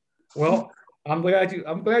 Well, I'm glad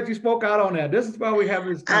you spoke out on that. This is why we have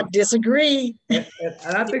this I disagree. And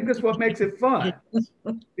I think that's what makes it fun.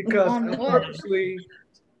 Because I purposely,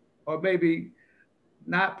 or maybe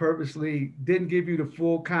not purposely, didn't give you the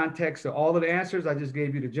full context of all of the answers. I just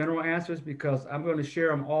gave you the general answers because I'm going to share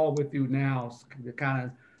them all with you now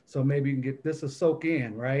so maybe you can get this to soak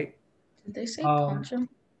in, right? Did they say punch him?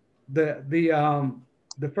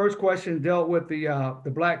 The first question dealt with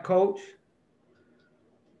the Black coach.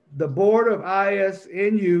 The board of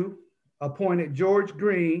ISNU appointed George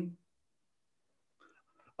Green,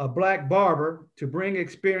 a Black barber, to bring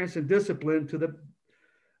experience and discipline to the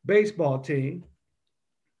baseball team.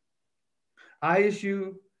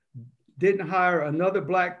 ISU didn't hire another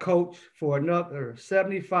Black coach for another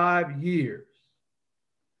 75 years.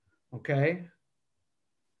 Okay.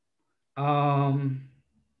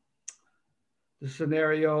 The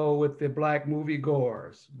scenario with the Black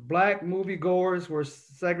moviegoers. Black moviegoers were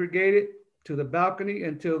segregated to the balcony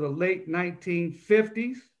until the late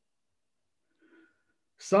 1950s.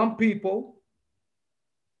 Some people,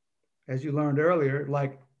 as you learned earlier,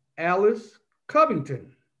 like Alice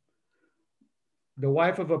Covington, the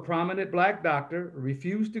wife of a prominent Black doctor,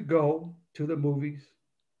 refused to go to the movies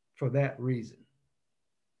for that reason.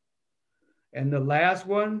 And the last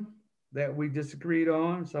one that we disagreed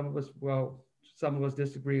on, some of us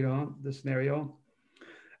disagreed on the scenario.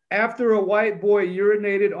 After a white boy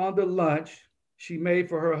urinated on the lunch she made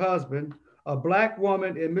for her husband, a Black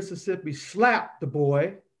woman in Mississippi slapped the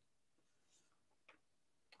boy.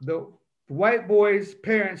 The white boy's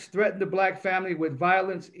parents threatened the Black family with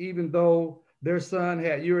violence, even though their son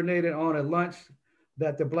had urinated on a lunch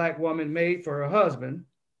that the Black woman made for her husband.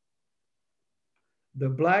 The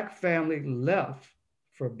Black family left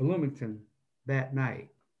for Bloomington that night.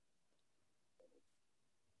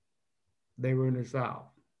 They were in the South.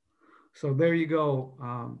 So there you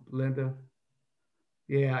go, Linda.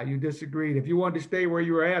 Yeah, you disagreed. If you wanted to stay where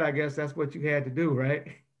you were at, I guess that's what you had to do, right?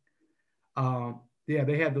 Yeah,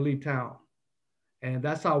 they had to leave town. And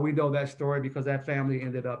that's how we know that story, because that family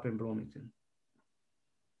ended up in Bloomington.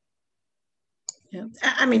 Yeah.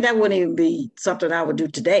 I mean, that wouldn't even be something I would do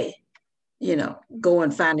today. You know, go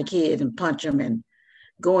and find a kid and punch them and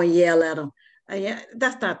go and yell at them. Yeah,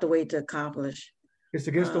 that's not the way to accomplish. It's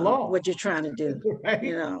against the law. What you're trying to do, right?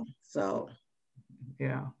 You know, so.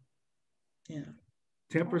 Yeah. Yeah.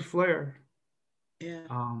 Tempers flare. Yeah.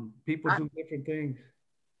 People do different things.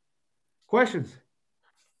 Questions?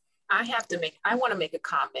 I want to make a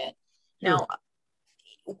comment. Sure. Now,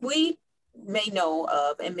 we may know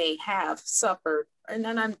of and may have suffered, and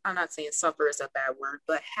I'm not saying suffer is a bad word,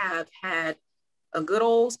 but have had a good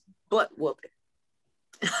old butt whooping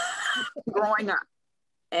growing up.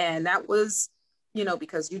 And that was, you know,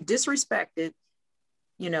 because you disrespected,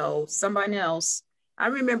 you know, somebody else. I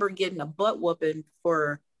remember getting a butt whooping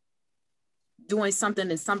for doing something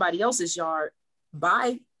in somebody else's yard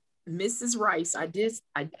by Mrs. Rice.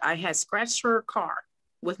 I had scratched her car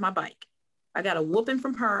with my bike. I got a whooping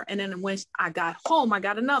from her. And then when I got home, I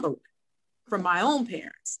got another one from my own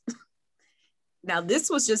parents. Now, this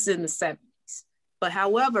was just in the 70s. But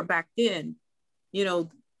however, back then, you know,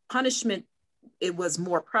 punishment, it was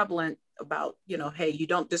more prevalent about, you know, hey, you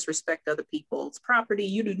don't disrespect other people's property.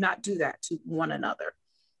 You do not do that to one another.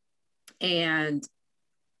 And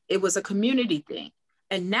it was a community thing.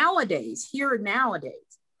 And nowadays,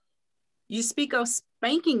 you speak of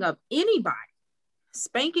spanking of anybody,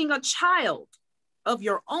 spanking a child of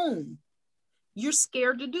your own, you're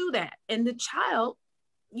scared to do that. And the child,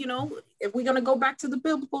 you know, if we're going to go back to the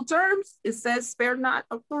biblical terms, it says, spare not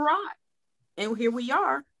of the rod. And here we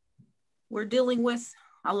are, we're dealing with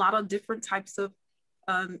a lot of different types of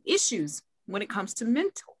issues when it comes to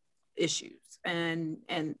mental issues and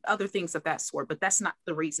other things of that sort. But that's not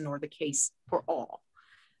the reason or the case for all.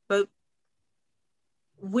 But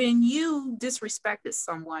when you disrespected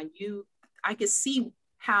someone, I could see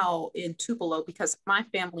how in Tupelo, because my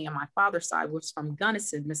family on my father's side was from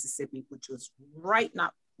Gunnison, Mississippi, which was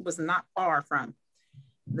not far from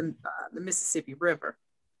the Mississippi River.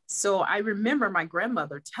 So I remember my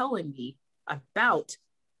grandmother telling me about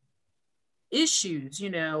issues,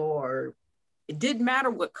 or it didn't matter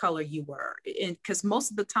what color you were, and because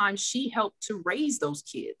most of the time she helped to raise those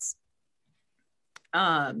kids.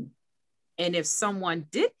 And if someone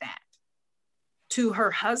did that to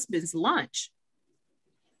her husband's lunch,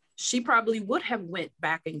 she probably would have went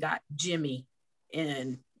back and got Jimmy,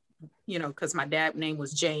 and because my dad's name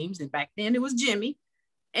was James, and back then it was Jimmy,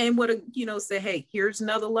 and would have said, hey, here's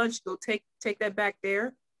another lunch, go take that back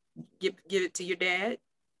there, give it to your dad.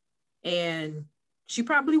 And she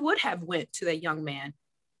probably would have went to that young man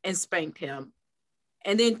and spanked him,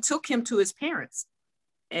 and then took him to his parents,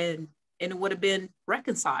 and it would have been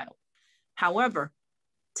reconciled. However,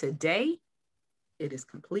 today it is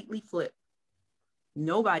completely flipped.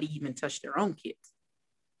 Nobody even touched their own kids.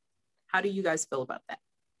 How do you guys feel about that?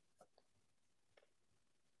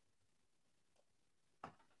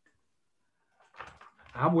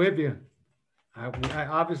 I'm with you. I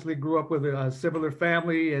obviously grew up with a similar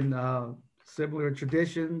family and similar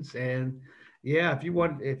traditions, and yeah, if you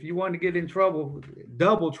want to get in trouble,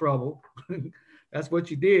 double trouble, that's what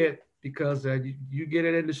you did, because you get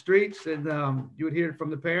it in the streets, and you would hear it from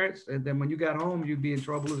the parents, and then when you got home, you'd be in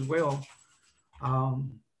trouble as well.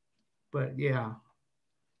 But yeah.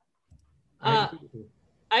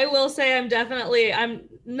 I will say I'm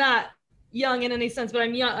not young in any sense, but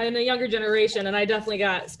I'm in a younger generation, and I definitely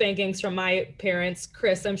got spankings from my parents.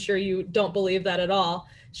 Chris, I'm sure you don't believe that at all.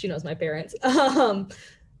 She knows my parents.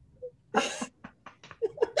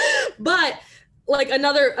 But like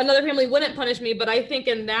another family wouldn't punish me, but I think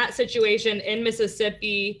in that situation in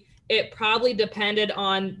Mississippi, it probably depended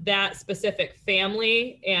on that specific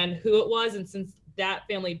family and who it was. And since that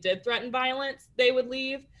family did threaten violence, they would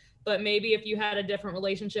leave. But maybe if you had a different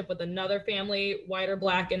relationship with another family, white or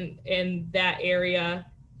black, in that area,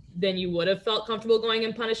 then you would have felt comfortable going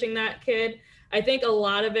and punishing that kid. I think a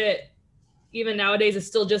lot of it, even nowadays, is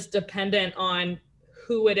still just dependent on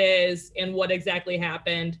who it is and what exactly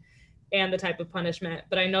happened and the type of punishment.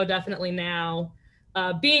 But I know definitely now,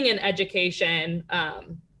 being in education,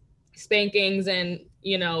 spankings and,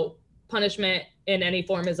 punishment in any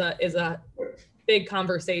form is a big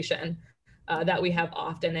conversation that we have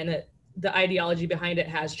often, and the ideology behind it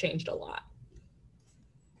has changed a lot.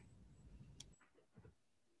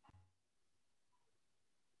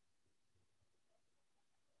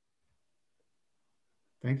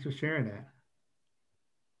 Thanks for sharing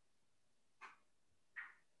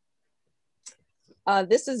that.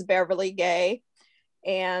 This is Beverly Gay,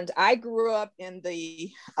 and I grew up in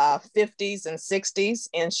the 50s and 60s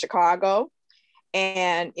in Chicago.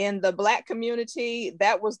 And in the Black community,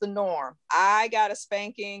 that was the norm. I got a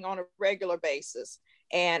spanking on a regular basis,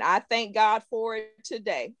 and I thank God for it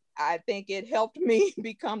today. I think it helped me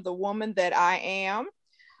become the woman that I am.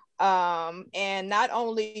 And not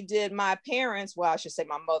only did my parents, well, I should say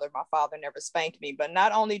my mother, my father never spanked me, but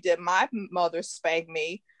not only did my mother spank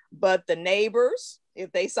me, but the neighbors,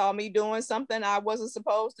 if they saw me doing something I wasn't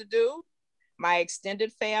supposed to do, my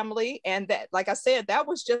extended family. And that, like I said, that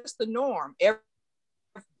was just the norm.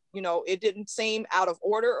 It didn't seem out of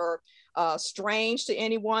order or strange to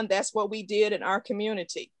anyone. That's what we did in our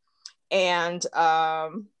community. And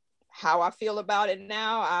how I feel about it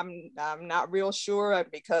now, I'm not real sure,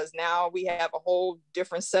 because now we have a whole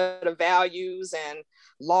different set of values and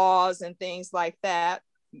laws and things like that.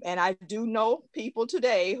 And I do know people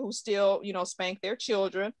today who still, spank their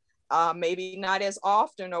children, maybe not as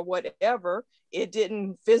often or whatever. It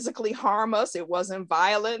didn't physically harm us. It wasn't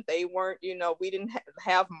violent. They weren't, we didn't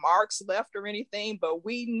have marks left or anything, but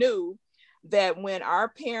we knew that when our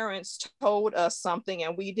parents told us something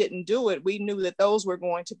and we didn't do it, we knew that those were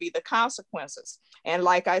going to be the consequences. And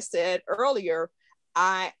like I said earlier,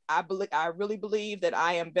 I really believe that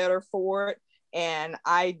I am better for it. And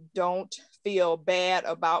I don't feel bad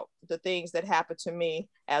about the things that happened to me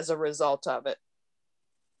as a result of it.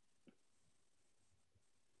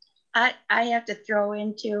 I have to throw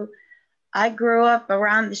into, I grew up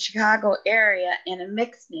around the Chicago area in a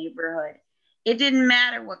mixed neighborhood. It didn't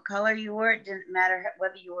matter what color you were. It didn't matter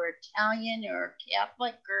whether you were Italian or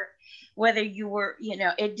Catholic or whether you were,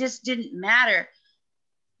 it just didn't matter.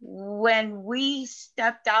 When we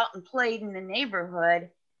stepped out and played in the neighborhood,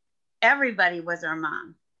 everybody was our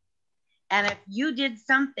mom. And if you did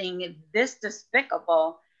something this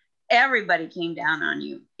despicable, everybody came down on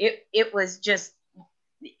you. It was just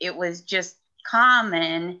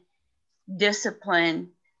common discipline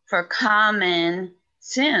for common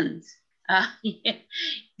sins.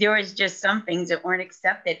 There was just some things that weren't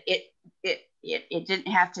accepted. It didn't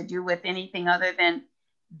have to do with anything other than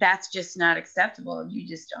that's just not acceptable. You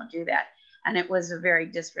just don't do that. And it was a very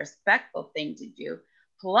disrespectful thing to do.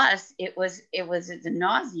 Plus, it was a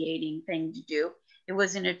nauseating thing to do. It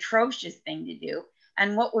was an atrocious thing to do.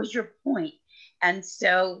 And what was your point? And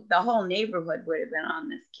so the whole neighborhood would have been on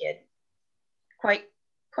this kid quite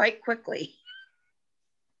quickly.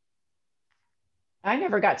 I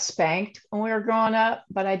never got spanked when we were growing up,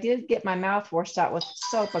 but I did get my mouth washed out with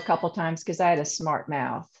soap a couple times because I had a smart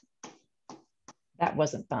mouth. That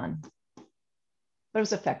wasn't fun, but it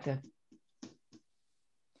was effective.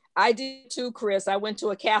 I did too, Chris. I went to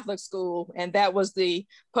a Catholic school, and that was the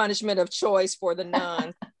punishment of choice for the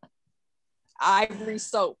nuns. Ivory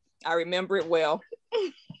soap. I remember it well.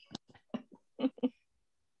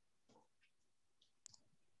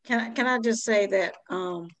 Can I just say that,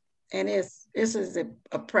 and this is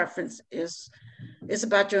a preference, it's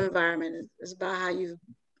about your environment, it's about how you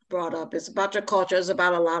brought up, it's about your culture, it's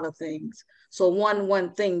about a lot of things. So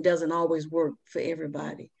one thing doesn't always work for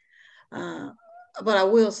everybody. But I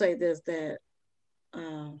will say this, that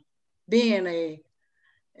being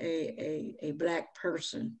a Black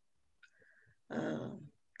person,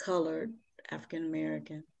 colored, African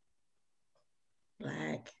American,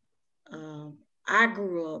 Black, I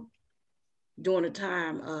grew up during a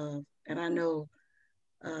time of, and I know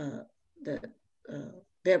that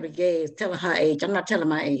Beverly Gay is telling her age, I'm not telling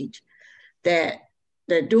my age, that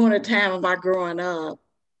during the time of my growing up,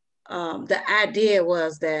 the idea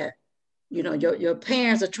was that, you know, your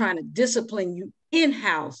parents are trying to discipline you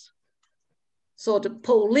in-house so the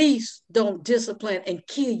police don't discipline and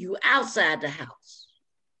kill you outside the house.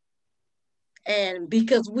 And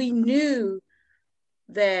because we knew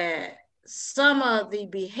that some of the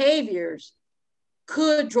behaviors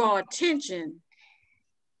could draw attention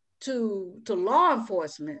to law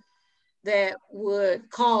enforcement that would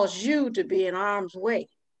cause you to be in harm's way.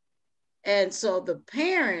 And so the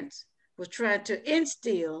parents was trying to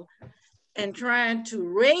instill and trying to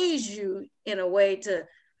raise you in a way to,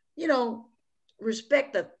 you know,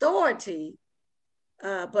 respect authority,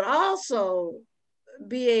 but also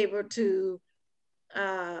be able to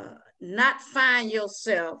not find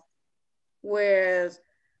yourself, whereas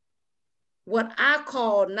what I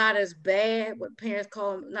call not as bad, what parents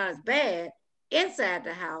call not as bad, inside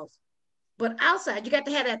the house, but outside, you got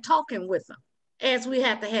to have that talking with them, as we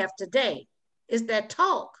have to have today. It's that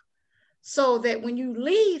talk, so that when you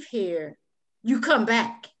leave here, you come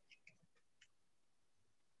back.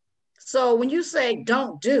 So when you say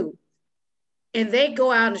don't do, and they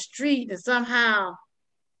go out in the street and somehow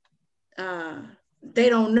they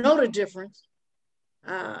don't know the difference,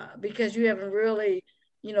 because you haven't really,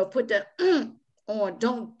 you know, put that on,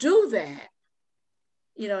 don't do that.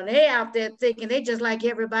 You know, and they out there thinking they just like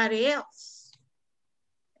everybody else.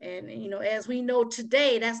 And, you know, as we know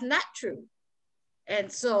today, that's not true.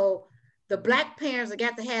 And so the Black parents have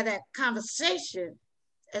got to have that conversation,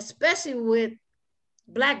 especially with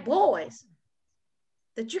Black boys,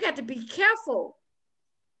 that you got to be careful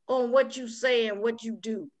on what you say and what you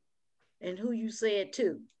do and who you say it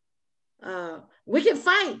to. We can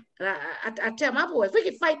fight. I tell my boys, we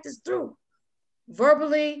can fight this through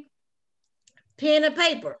verbally, pen and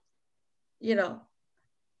paper. You know,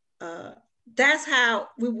 that's how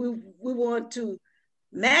we want to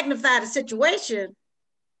magnify the situation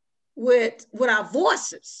with our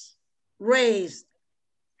voices raised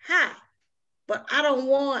high. But I don't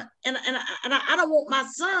want, and I don't want my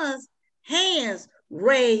son's hands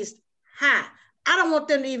raised high. I don't want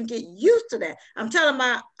them to even get used to that. I'm telling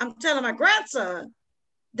my grandson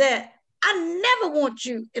that I never want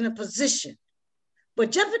you in a position.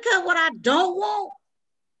 But just because what I don't want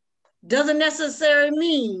doesn't necessarily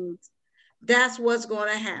mean that's what's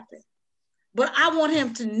going to happen. But I want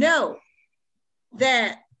him to know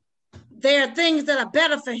that there are things that are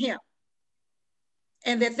better for him,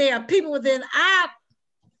 and that there are people within our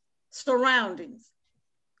surroundings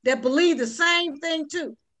that believe the same thing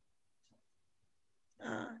too.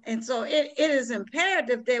 And so it is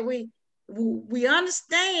imperative that we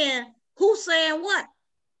understand who's saying what.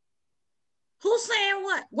 Who's saying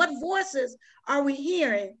what? What voices are we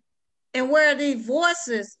hearing, and where these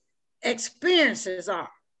voices' experiences are?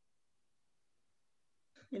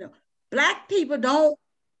 You know, Black people don't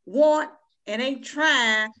want and ain't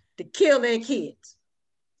trying to kill their kids.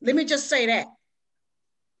 Let me just say that.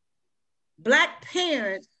 Black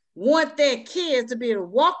parents want their kids to be able to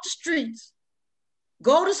walk the streets,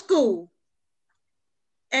 go to school,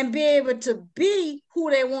 and be able to be who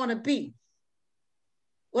they want to be.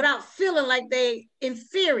 without feeling like they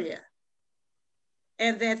inferior.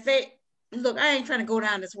 And that they, look, I ain't trying to go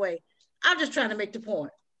down this way. I'm just trying to make the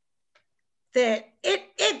point that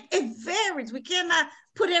it varies. We cannot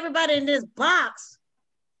put everybody in this box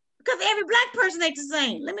because every Black person ain't the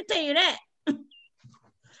same. Let me tell you that.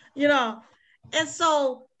 You know, and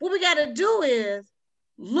so what we got to do is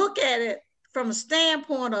look at it from a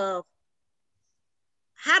standpoint of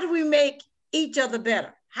how do we make each other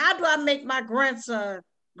better? How do I make my grandson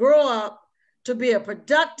grow up to be a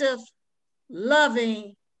productive,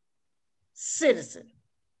 loving citizen?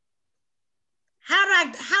 How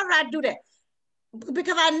do I do that?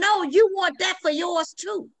 Because I know you want that for yours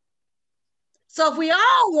too. So if we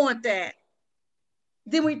all want that,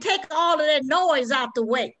 then we take all of that noise out the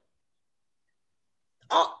way.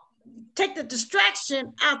 Take the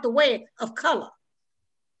distraction out the way of color.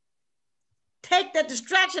 Take the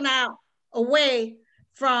distraction out away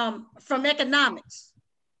from economics.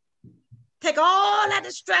 Take all that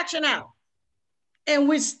distraction out. And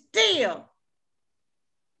we still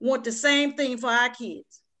want the same thing for our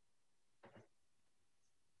kids.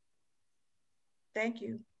 Thank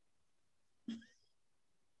you.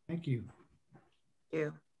 Thank you. Yeah.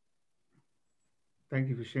 Thank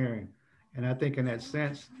you for sharing. And I think in that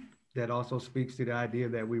sense, that also speaks to the idea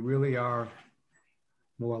that we really are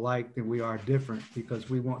more alike than we are different because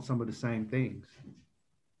we want some of the same things.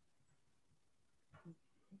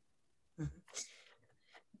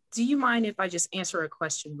 Do you mind if I just answer a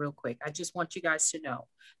question real quick? I just want you guys to know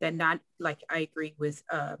that not like I agree with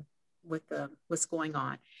what's going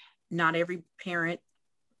on. Not every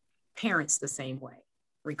parents the same way,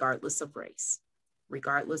 regardless of race,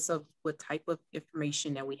 regardless of what type of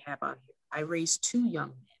information that we have out here. I raised 2 young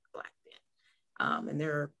men, Black men, and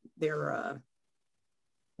they're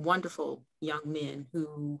wonderful young men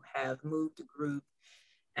who have moved the group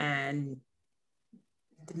and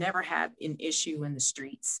never had an issue in the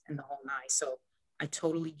streets and the whole nine. So I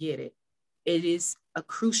totally get it. It is a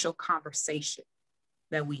crucial conversation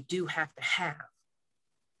that we do have to have.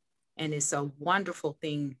 And it's a wonderful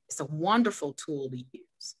thing. It's a wonderful tool to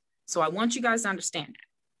use. So I want you guys to understand that.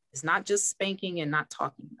 It's not just spanking and not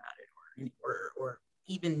talking about it or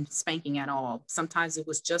even spanking at all. Sometimes it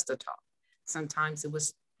was just a talk. Sometimes it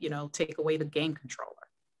was, take away the game controller.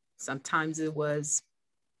 Sometimes it was,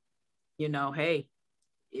 hey,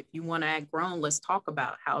 if you want to act grown, let's talk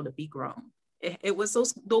about how to be grown. It was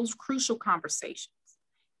those crucial conversations.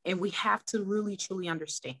 And we have to really, truly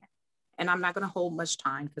understand. And I'm not going to hold much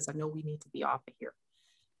time because I know we need to be off of here.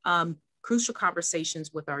 Crucial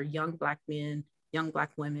conversations with our young Black men, young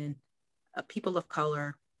Black women, people of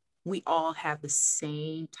color. We all have the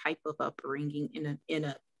same type of upbringing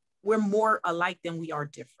we're more alike than we are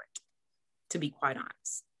different, to be quite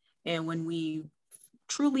honest. And when we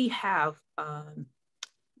truly have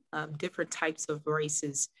different types of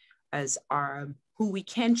races as who we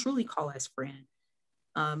can truly call as friend,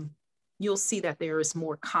 you'll see that there is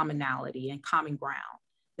more commonality and common ground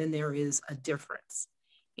than there is a difference.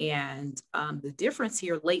 And the difference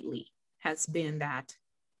here lately has been that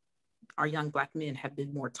our young Black men have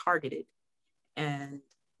been more targeted. And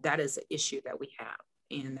that is an issue that we have.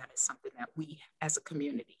 And that is something that we as a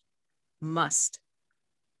community must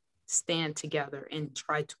stand together and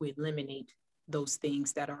try to eliminate those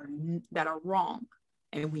things that are wrong.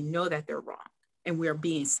 And we know that they're wrong. And we're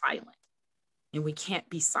being silent. And we can't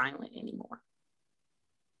be silent anymore.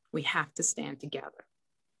 We have to stand together.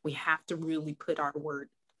 We have to really put our word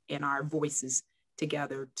and our voices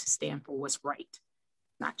together to stand for what's right.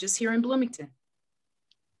 Not just here in Bloomington.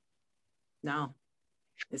 No,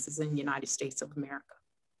 this is in the United States of America.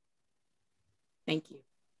 Thank you.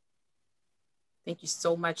 Thank you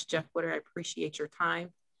so much, Jeff Woodard. I appreciate your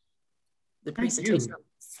time. The presentation,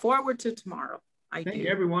 forward to tomorrow. Thank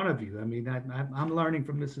every one of you. I mean, I'm learning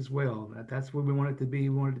from this as well. That's what we want it to be.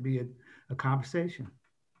 We want it to be a conversation.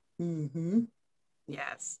 Mm-hmm.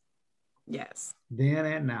 Yes. Yes. Then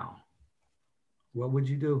and now. What would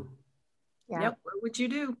you do? Yeah. Yep. What would you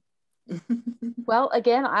do? Well,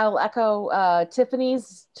 again, I'll echo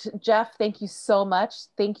Tiffany's. Jeff, thank you so much.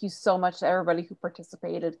 Thank you so much to everybody who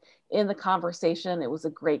participated in the conversation. It was a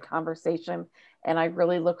great conversation, and I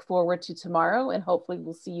really look forward to tomorrow, and hopefully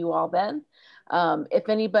we'll see you all then. If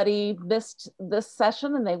anybody missed this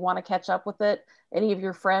session and they want to catch up with it, any of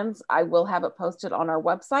your friends, I will have it posted on our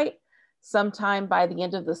website sometime by the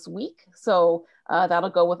end of this week. So that'll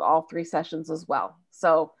go with all 3 sessions as well.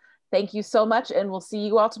 So thank you so much, and we'll see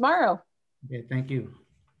you all tomorrow. Okay, thank you.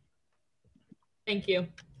 Thank you.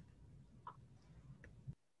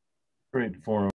 Great forum.